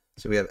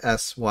 So we have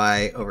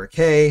sy over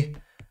k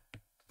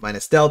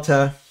minus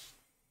delta,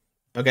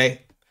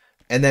 okay?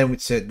 And then,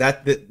 so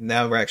that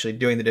now we're actually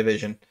doing the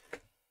division.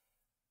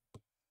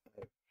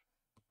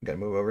 Got to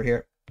move over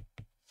here.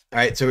 All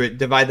right, so we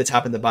divide the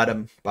top and the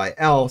bottom by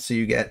L, so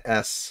you get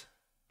s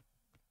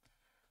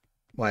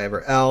y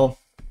over L,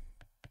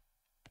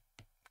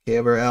 k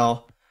over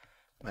L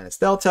minus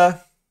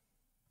delta,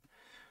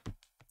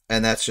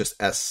 and that's just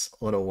s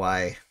little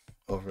y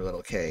over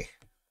little k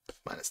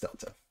minus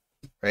delta,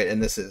 right?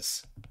 And this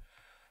is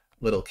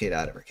little k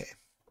dot over k.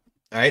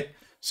 All right,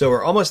 so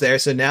we're almost there.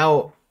 So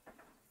now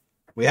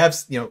we have,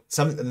 you know,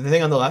 the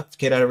thing on the left,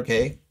 k dot over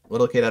k,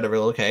 little k dot over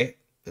little k,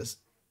 is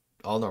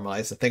all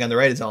normalized. The thing on the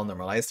right is all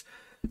normalized.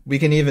 We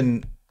can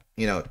even,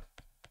 you know,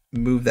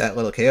 move that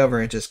little k over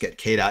and just get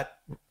k dot,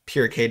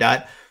 pure k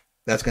dot.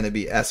 That's going to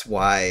be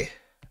sy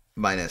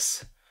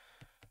minus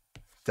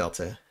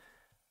delta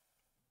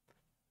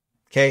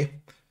k.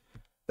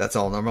 That's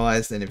all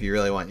normalized. And if you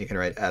really want, you can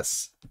write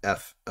s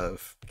f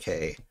of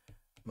k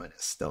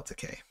minus delta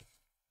k.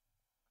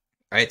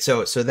 All right,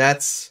 so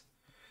that's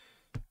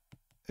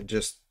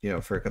just, you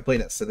know, for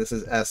completeness. So this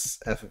is s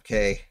f of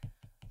k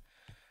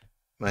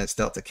minus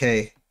delta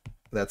k.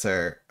 That's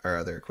our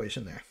other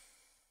equation there.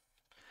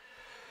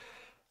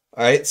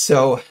 All right,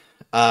 so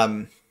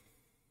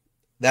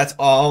that's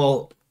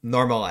all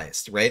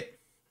normalized, right?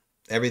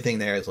 Everything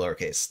there is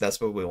lowercase. That's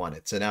what we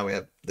wanted. So now we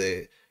have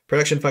the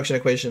production function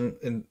equation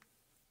in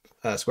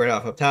squared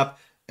off up top,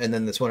 and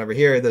then this one over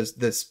here.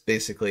 This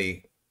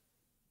basically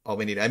all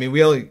we need. I mean,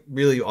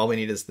 really all we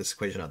need is this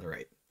equation on the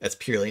right. That's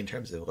purely in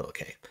terms of little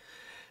k.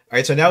 All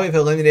right, so now we've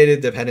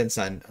eliminated dependence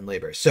on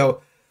labor.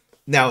 So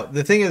now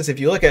the thing is, if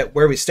you look at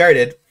where we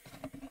started,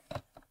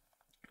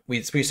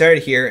 we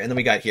started here and then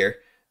we got here,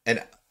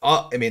 and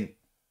I mean,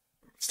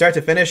 start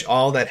to finish,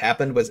 all that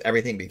happened was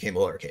everything became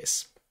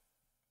lowercase,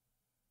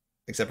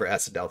 except for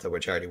s and delta,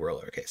 which already were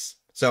lowercase.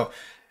 So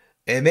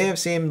it may have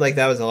seemed like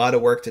that was a lot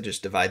of work to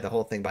just divide the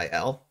whole thing by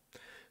L,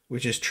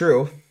 which is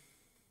true.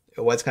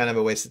 It was kind of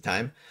a waste of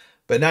time,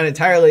 but not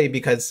entirely,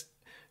 because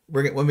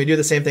when we do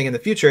the same thing in the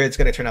future, it's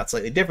going to turn out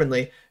slightly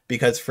differently,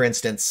 because, for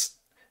instance,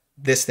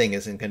 this thing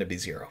isn't going to be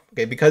 0.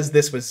 Okay, because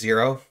this was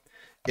 0,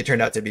 it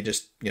turned out to be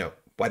just, you know,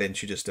 why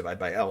didn't you just divide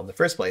by L in the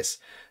first place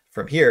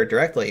from here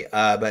directly?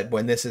 But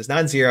when this is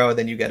non-zero,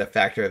 then you get a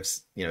factor of,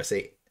 you know,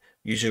 say,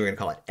 usually we're going to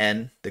call it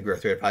n, the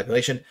growth rate of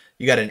population.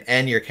 You got an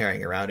n you're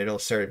carrying around. It'll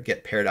sort of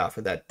get paired off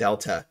with that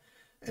delta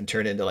and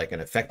turn into like an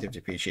effective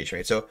depreciation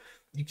rate. So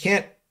you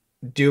can't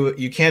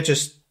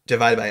just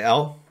divide by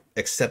L,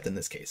 except in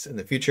this case. In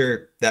the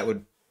future, that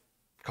would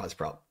cause a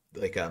problem.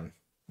 Like,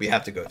 we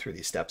have to go through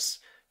these steps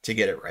to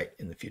get it right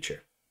in the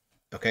future.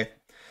 Okay.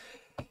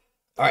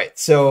 All right.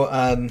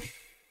 So,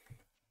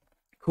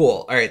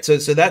 cool. All right. So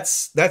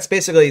that's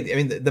basically, I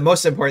mean, the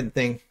most important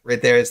thing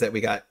right there is that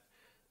we got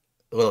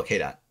a little k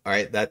dot. All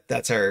right.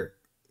 That's our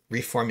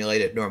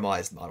reformulated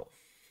normalized model.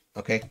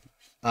 Okay.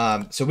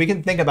 So we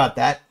can think about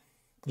that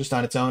just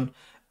on its own.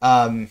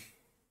 Okay.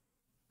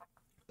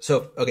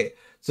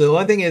 So the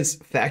one thing is,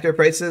 factor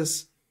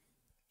prices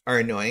are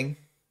annoying,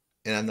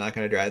 and I'm not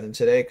going to drive them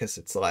today because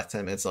it's the last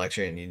 10 minutes of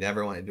lecture, and you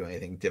never want to do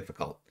anything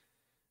difficult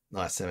in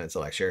the last 10 minutes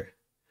of lecture,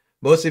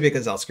 mostly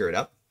because I'll screw it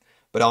up,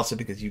 but also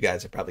because you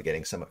guys are probably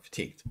getting somewhat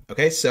fatigued.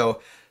 Okay,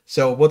 so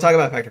we'll talk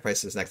about factor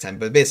prices next time,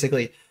 but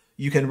basically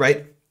you can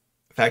write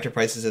factor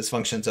prices as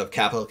functions of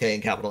capital K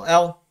and capital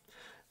L,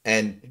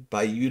 and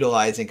by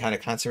utilizing kind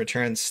of constant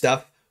return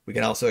stuff, we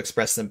can also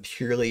express them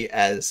purely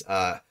as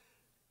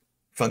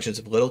functions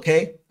of little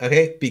k,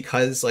 okay?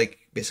 Because like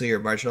basically your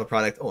marginal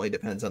product only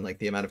depends on like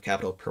the amount of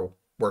capital per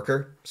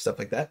worker, stuff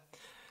like that.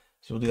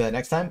 So we'll do that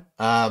next time.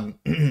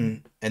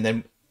 And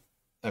then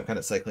I'm kind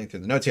of cycling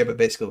through the notes here, but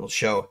basically we'll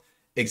show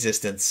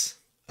existence.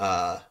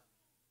 No,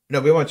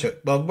 we won't show,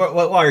 well,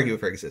 we'll argue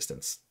for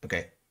existence,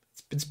 okay?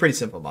 It's a pretty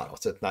simple model,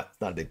 so it's not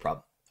a big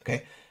problem,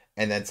 okay?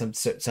 And then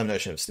some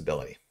notion of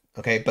stability,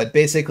 okay? But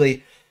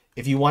basically,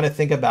 if you want to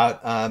think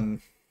about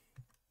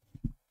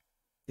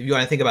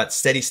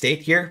steady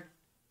state here,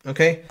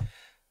 okay,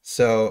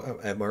 so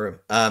I have more room.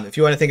 If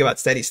you want to think about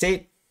steady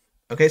state,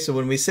 okay, so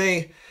when we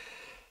say,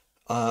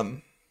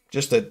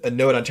 just a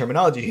note on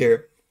terminology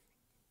here,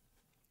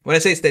 when I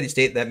say steady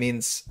state, that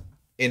means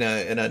in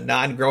a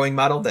non-growing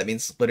model, that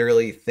means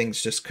literally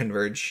things just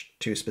converge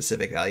to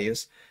specific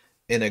values.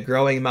 In a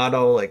growing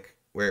model, like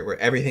where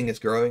everything is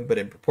growing, but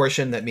in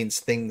proportion, that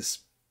means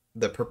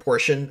the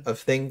proportion of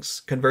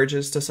things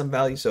converges to some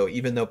value. So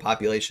even though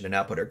population and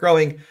output are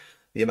growing,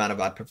 the amount of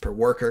output per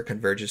worker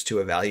converges to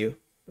a value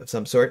of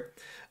some sort.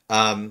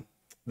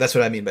 that's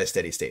what I mean by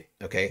steady state.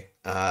 Okay.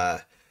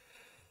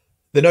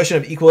 The notion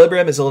of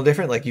equilibrium is a little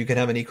different. Like you can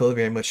have an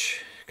equilibrium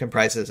which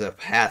comprises a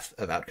path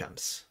of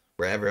outcomes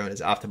where everyone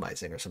is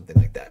optimizing or something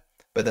like that.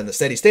 But then the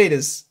steady state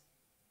is,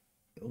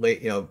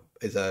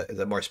 is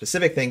a more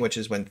specific thing, which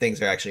is when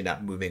things are actually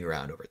not moving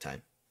around over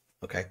time.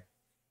 Okay.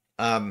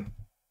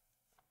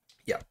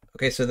 Yeah.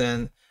 Okay. So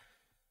then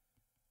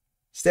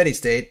steady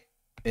state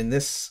in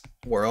this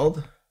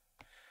world,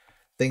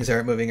 things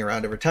aren't moving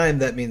around over time.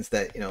 That means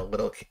that,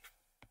 little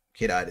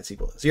k dot is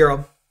equal to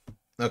 0.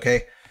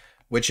 Okay.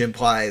 Which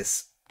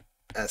implies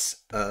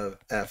S of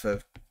F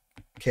of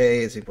K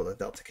is equal to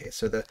delta K.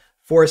 So the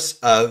force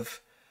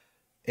of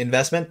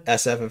investment,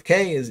 SF of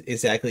K, is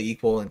exactly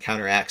equal and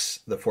counteracts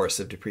the force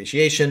of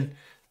depreciation.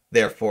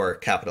 Therefore,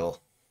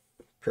 capital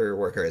per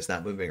worker is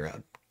not moving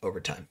around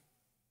over time.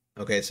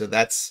 Okay, so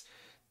that's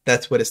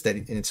what a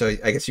steady, and so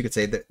I guess you could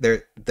say that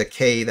the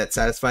K that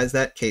satisfies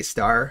that, K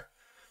star,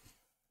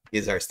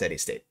 is our steady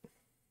state.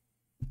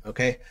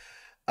 Okay,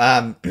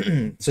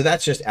 so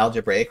that's just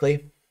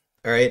algebraically.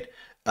 All right.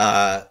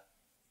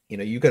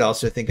 You could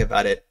also think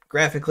about it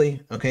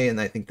graphically. Okay. And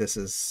I think this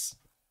is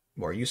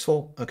more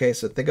useful. Okay.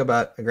 So think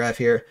about a graph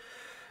here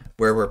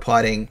where we're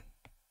plotting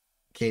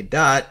K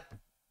dot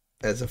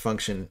as a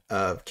function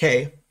of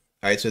K.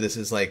 All right. So this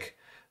is like,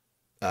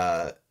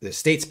 the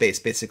state space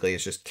basically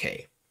is just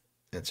K.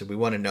 And so we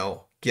want to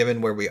know,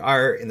 given where we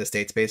are in the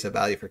state space, a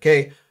value for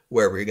K,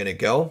 where we're going to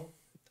go.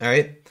 All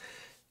right.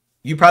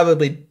 You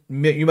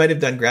might have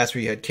done graphs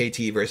where you had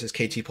KT versus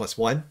KT plus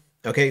 1.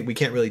 Okay, we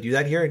can't really do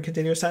that here in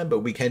continuous time, but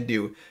we can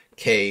do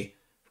K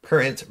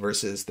current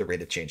versus the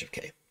rate of change of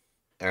K.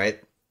 All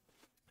right.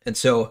 And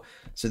so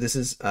this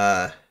is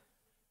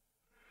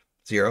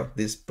 0.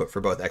 This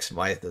for both X and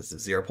Y, this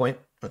is 0 point.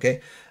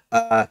 Okay.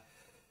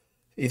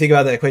 You think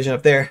about the equation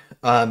up there.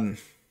 So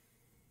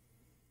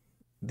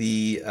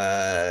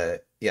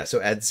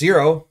at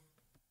 0,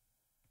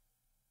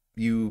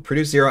 you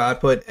produce 0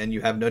 output and you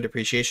have no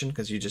depreciation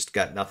because you just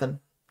got nothing.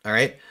 All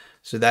right.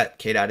 So that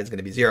K dot is going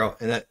to be 0.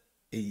 And that,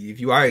 if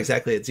you are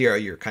exactly at 0,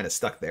 you're kind of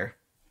stuck there,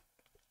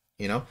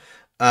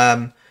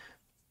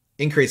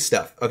 increased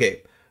stuff.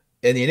 Okay.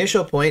 In the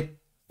initial point,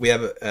 we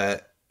have an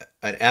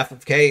F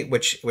of K,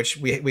 which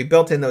we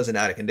built in those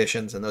inata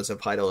conditions, and those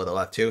apply to little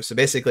f too. So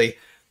basically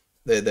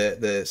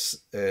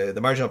the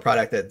marginal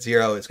product at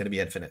 0 is going to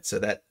be infinite. So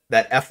that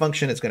F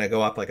function is going to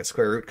go up like a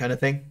square root kind of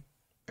thing.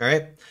 All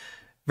right.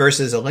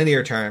 Versus a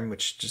linear term,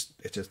 which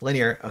it's just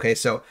linear. Okay.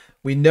 So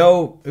we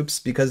know,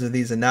 because of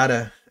these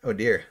inata,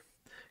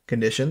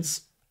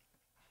 conditions,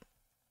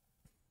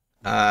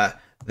 sorry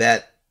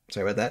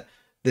about that.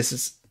 This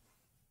is,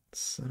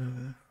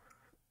 the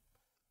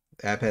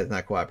iPad is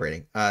not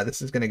cooperating.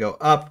 This is going to go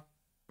up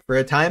for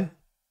a time.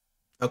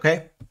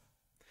 Okay.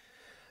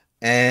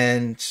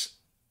 And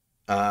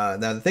now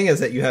the thing is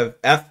that you have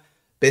F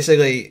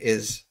basically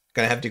is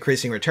going to have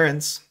decreasing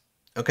returns.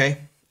 Okay.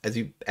 As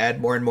you add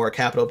more and more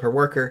capital per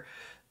worker,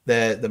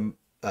 the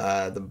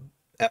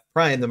F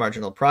prime, the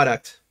marginal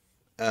product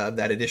of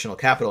that additional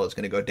capital, is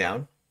going to go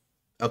down.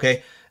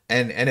 Okay.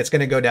 And it's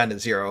going to go down to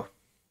 0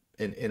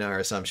 in our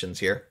assumptions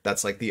here.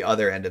 That's like the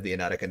other end of the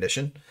inata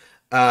condition.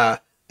 And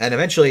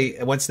eventually,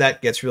 once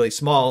that gets really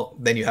small,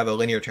 then you have a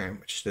linear term,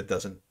 which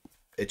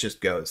it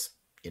just goes,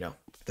 it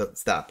doesn't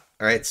stop.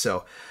 All right.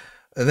 So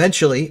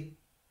eventually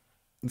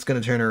it's going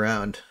to turn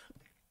around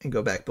and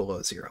go back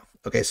below 0.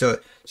 Okay. So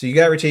you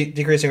got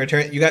decreasing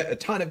return. You got a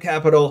ton of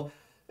capital.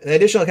 The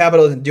additional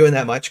capital isn't doing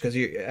that much because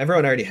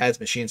everyone already has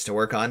machines to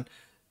work on,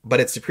 but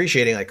it's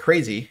depreciating like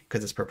crazy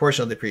because it's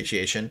proportional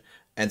depreciation.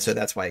 And so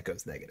that's why it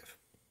goes negative.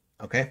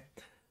 Okay.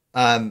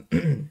 All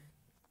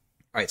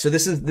right. So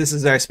this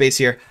is our space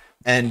here.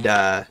 And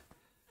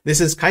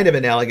this is kind of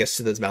analogous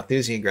to those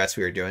Malthusian graphs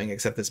we were doing,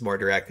 except it's more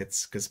direct.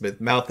 It's because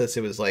with Malthus,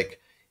 it was like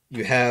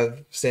you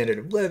have standard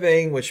of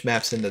living, which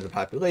maps into the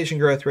population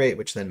growth rate,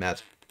 which then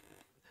maps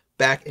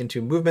back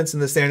into movements in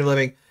the standard of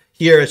living.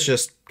 Here, it's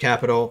just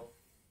capital.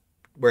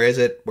 Where is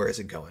it? Where is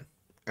it going?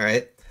 All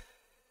right.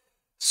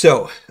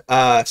 So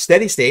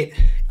steady state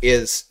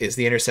is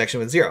the intersection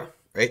with 0,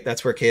 right?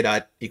 That's where K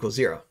dot equals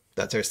 0.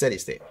 That's our steady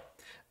state.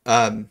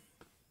 You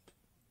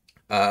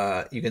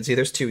can see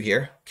there's 2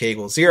 here, K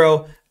equals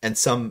 0 and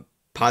some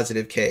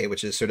positive K,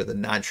 which is sort of the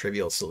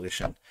non-trivial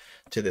solution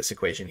to this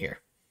equation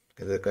here.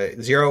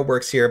 Because 0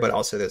 works here, but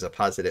also there's a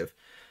positive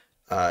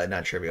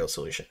non-trivial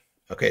solution.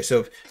 Okay,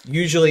 so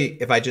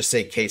usually if I just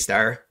say K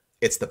star,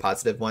 it's the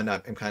positive one.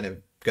 I'm kind of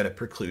going to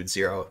preclude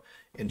 0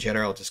 in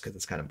general just because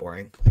it's kind of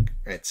boring.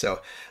 Right.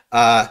 So,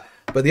 but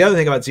the other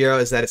thing about 0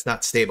 is that it's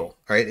not stable.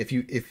 All right. If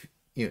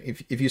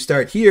you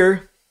start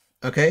here,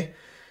 okay,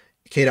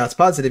 K dot's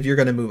positive, you're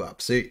going to move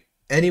up. So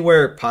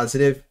anywhere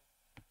positive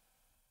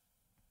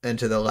and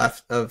to the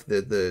left of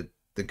the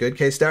good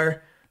K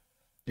star,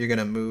 you're going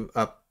to move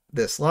up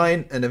this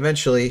line, and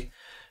eventually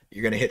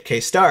you're going to hit K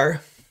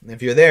star. And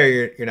if you're there,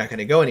 you're not going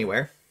to go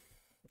anywhere.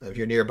 If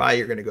you're nearby,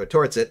 you're going to go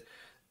towards it.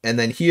 And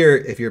then here,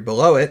 if you're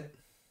below it,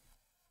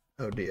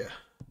 oh dear.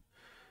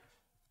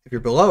 If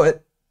you're below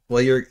it,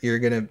 well, your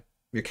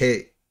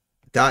K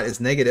dot is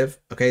negative.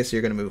 Okay, so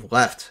you're going to move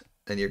left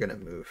and you're going to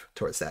move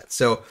towards that.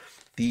 So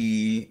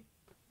the,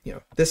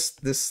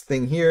 this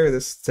thing here,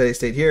 this steady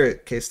state here,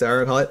 K star,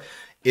 I'll call it,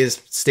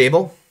 is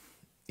stable.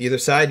 Either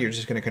side, you're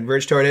just going to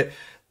converge toward it.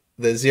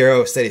 The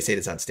zero steady state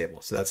is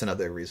unstable. So that's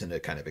another reason to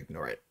kind of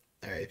ignore it.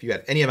 All right. If you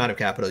had any amount of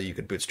capital, you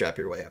could bootstrap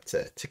your way up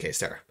to K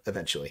star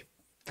eventually.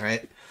 All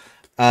right.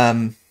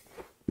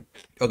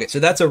 Okay. So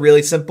that's a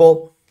really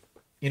simple,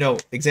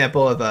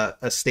 example of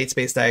a state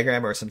space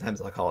diagram, or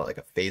sometimes I'll call it like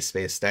a phase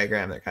space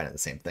diagram. They're kind of the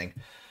same thing.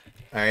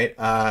 All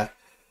right.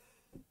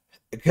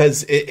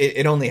 Because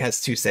it only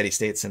has two steady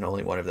states and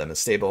only one of them is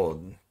stable.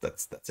 And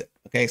that's it.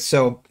 Okay.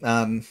 So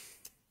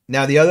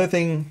now the other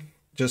thing,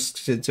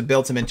 just to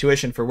build some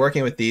intuition for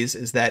working with these,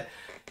 is that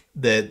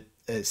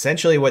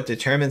essentially what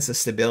determines the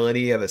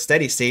stability of a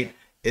steady state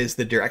is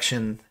the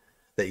direction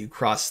that you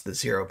cross the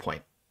 0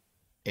 point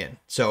in.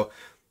 So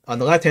on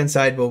the left-hand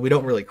side, well, we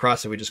don't really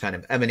cross it. We just kind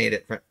of emanate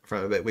it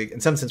from it. In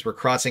some sense, we're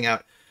crossing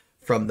out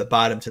from the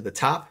bottom to the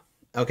top.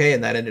 Okay.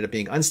 And that ended up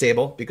being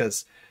unstable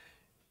because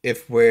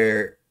if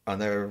we're on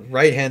the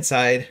right-hand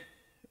side,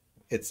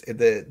 it's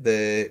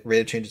the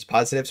rate of change is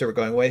positive. So we're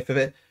going away from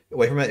it.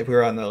 If we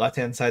were on the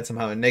left-hand side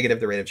somehow in negative,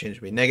 the rate of change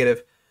would be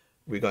negative.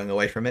 We're going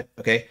away from it,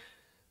 okay?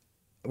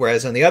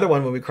 Whereas on the other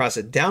one, when we cross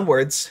it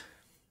downwards,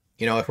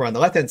 if we're on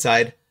the left-hand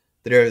side,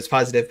 the derivative is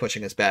positive,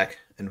 pushing us back,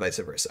 and vice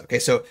versa. Okay,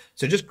 so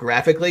just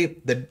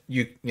graphically,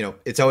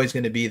 it's always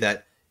going to be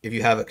that if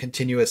you have a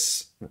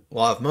continuous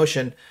law of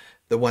motion,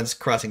 the ones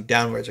crossing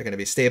downwards are going to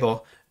be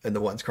stable, and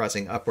the ones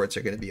crossing upwards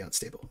are going to be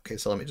unstable. Okay,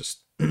 so let me just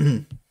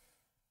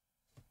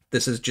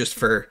this is just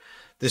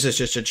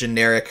a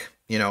generic,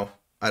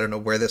 I don't know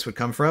where this would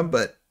come from,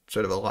 but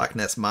sort of a Loch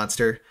Ness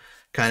monster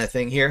kind of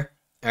thing here.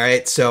 All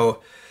right.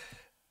 So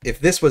if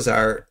this was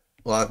our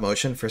law of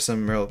motion for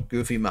some real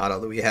goofy model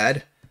that we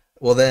had,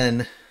 well,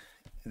 then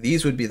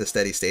these would be the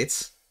steady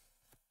states.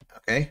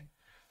 Okay.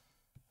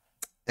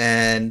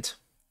 And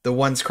the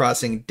ones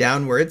crossing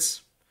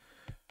downwards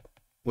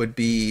would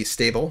be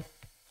stable.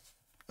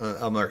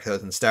 I'll mark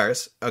those in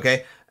stars.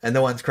 Okay. And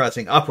the ones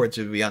crossing upwards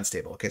would be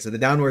unstable. Okay. So the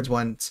downwards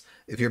ones,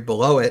 if you're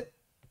below it,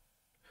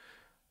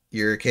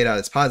 your K dot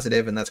is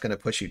positive, and that's going to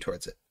push you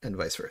towards it, and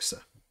vice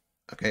versa.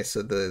 Okay,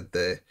 so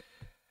the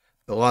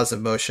laws of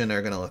motion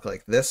are going to look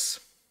like this.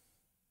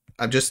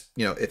 I'm just,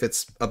 if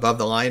it's above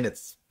the line,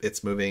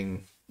 it's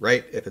moving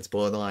right. If it's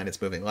below the line,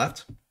 it's moving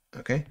left.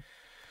 Okay,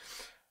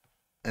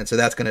 and so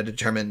that's going to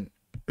determine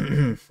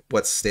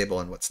what's stable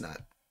and what's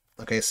not.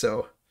 Okay,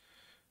 so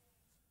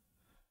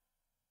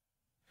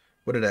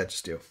what did I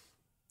just do?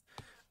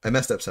 I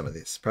messed up some of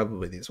these,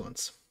 probably these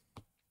ones.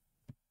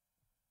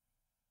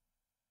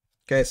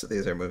 Okay, so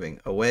these are moving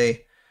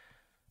away,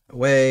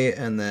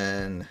 and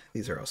then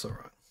these are also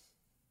wrong.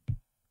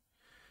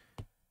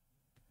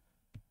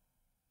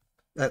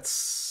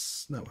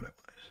 That's not what I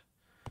wanted.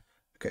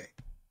 Okay.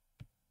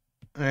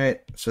 All right,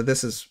 so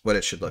this is what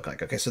it should look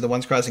like. Okay, so the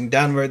ones crossing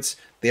downwards,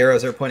 the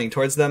arrows are pointing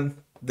towards them.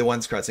 The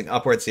ones crossing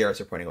upwards, the arrows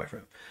are pointing away from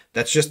them.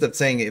 That's just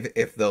saying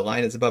if the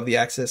line is above the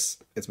axis,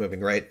 it's moving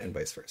right, and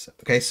vice versa.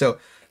 Okay, so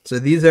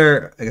these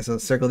are, I guess I'll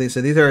circle these.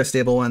 So these are our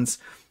stable ones.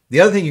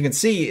 The other thing you can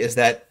see is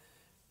that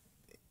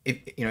if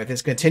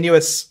it's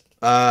continuous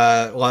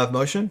law of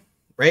motion,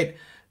 right,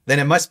 then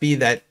it must be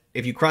that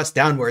if you cross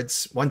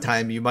downwards one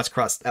time, you must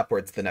cross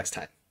upwards the next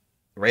time,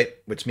 right?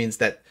 Which means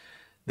that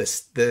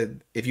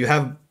if you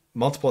have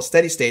multiple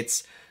steady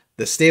states,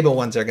 the stable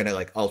ones are going to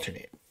like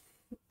alternate.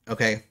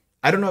 Okay,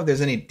 I don't know if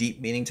there's any deep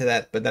meaning to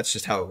that, but that's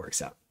just how it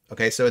works out.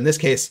 Okay, so in this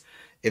case,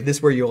 if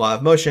this were your law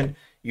of motion,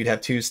 you'd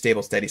have 2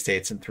 stable steady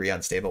states and 3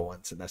 unstable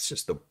ones, and that's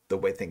just the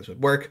way things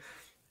would work.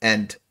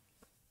 And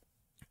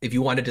if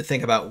you wanted to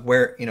think about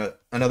where,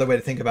 another way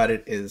to think about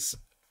it is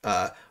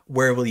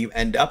where will you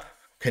end up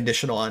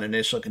conditional on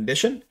initial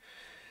condition?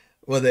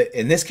 Well,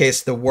 in this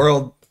case, the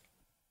world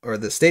or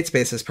the state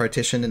space is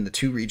partitioned into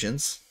 2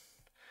 regions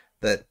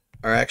that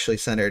are actually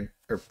centered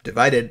or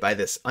divided by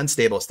this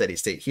unstable steady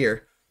state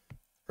here,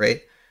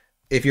 right?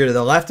 If you're to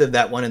the left of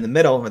that one in the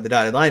middle where the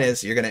dotted line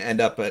is, you're going to end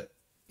up at,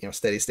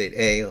 steady state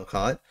A, I'll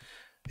call it.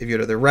 If you're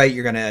to the right,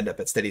 you're going to end up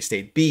at steady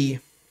state B.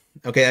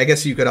 Okay, I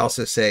guess you could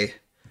also say,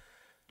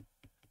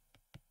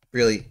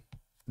 really,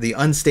 the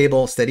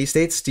unstable steady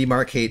states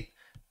demarcate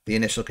the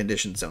initial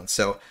condition zone.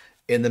 So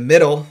in the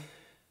middle,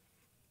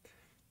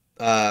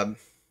 let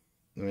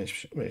me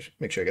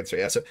make sure I get this right.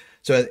 Yeah. So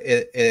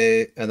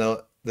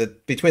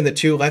between the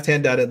 2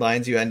 left-hand dotted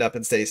lines, you end up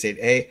in steady state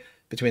A.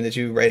 Between the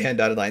 2 right-hand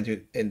dotted lines,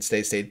 you in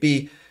steady state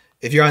B.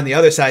 If you're on the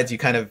other sides, you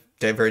kind of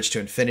diverge to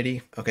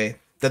infinity. Okay,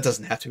 that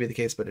doesn't have to be the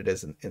case, but it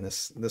is in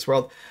this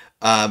world.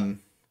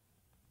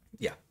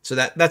 Yeah. So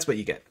that's what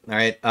you get. All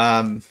right.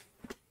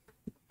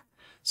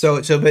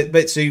 So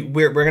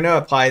we're going to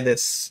apply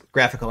this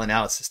graphical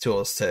analysis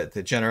tools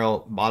to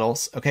general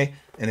models, okay?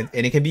 And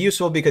it can be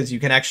useful because you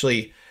can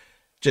actually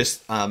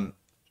just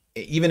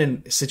even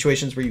in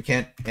situations where you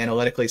can't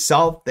analytically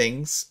solve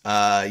things,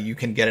 you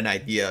can get an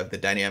idea of the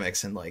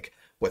dynamics and like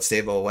what's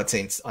stable, what's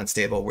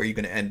unstable, where you're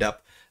going to end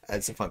up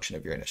as a function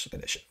of your initial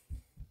condition.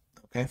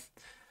 Okay.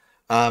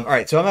 All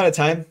right. So I'm out of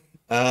time.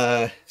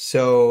 Yeah,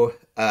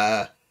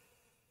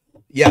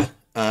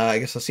 I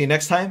guess I'll see you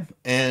next time.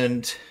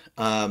 And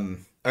I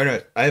don't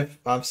know. I have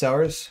office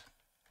hours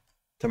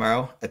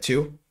tomorrow at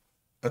 2.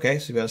 Okay,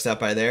 so if you want to stop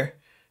by there,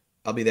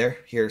 I'll be there.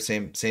 Here,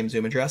 same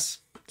Zoom address,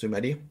 Zoom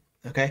ID.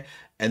 Okay,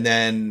 and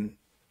then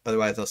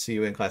otherwise I'll see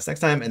you in class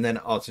next time. And then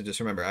also just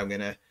remember, I'm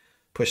gonna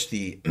push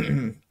the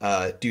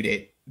due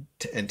date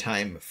and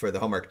time for the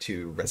homework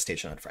to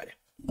recitation on Friday.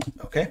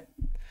 Okay,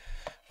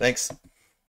 thanks.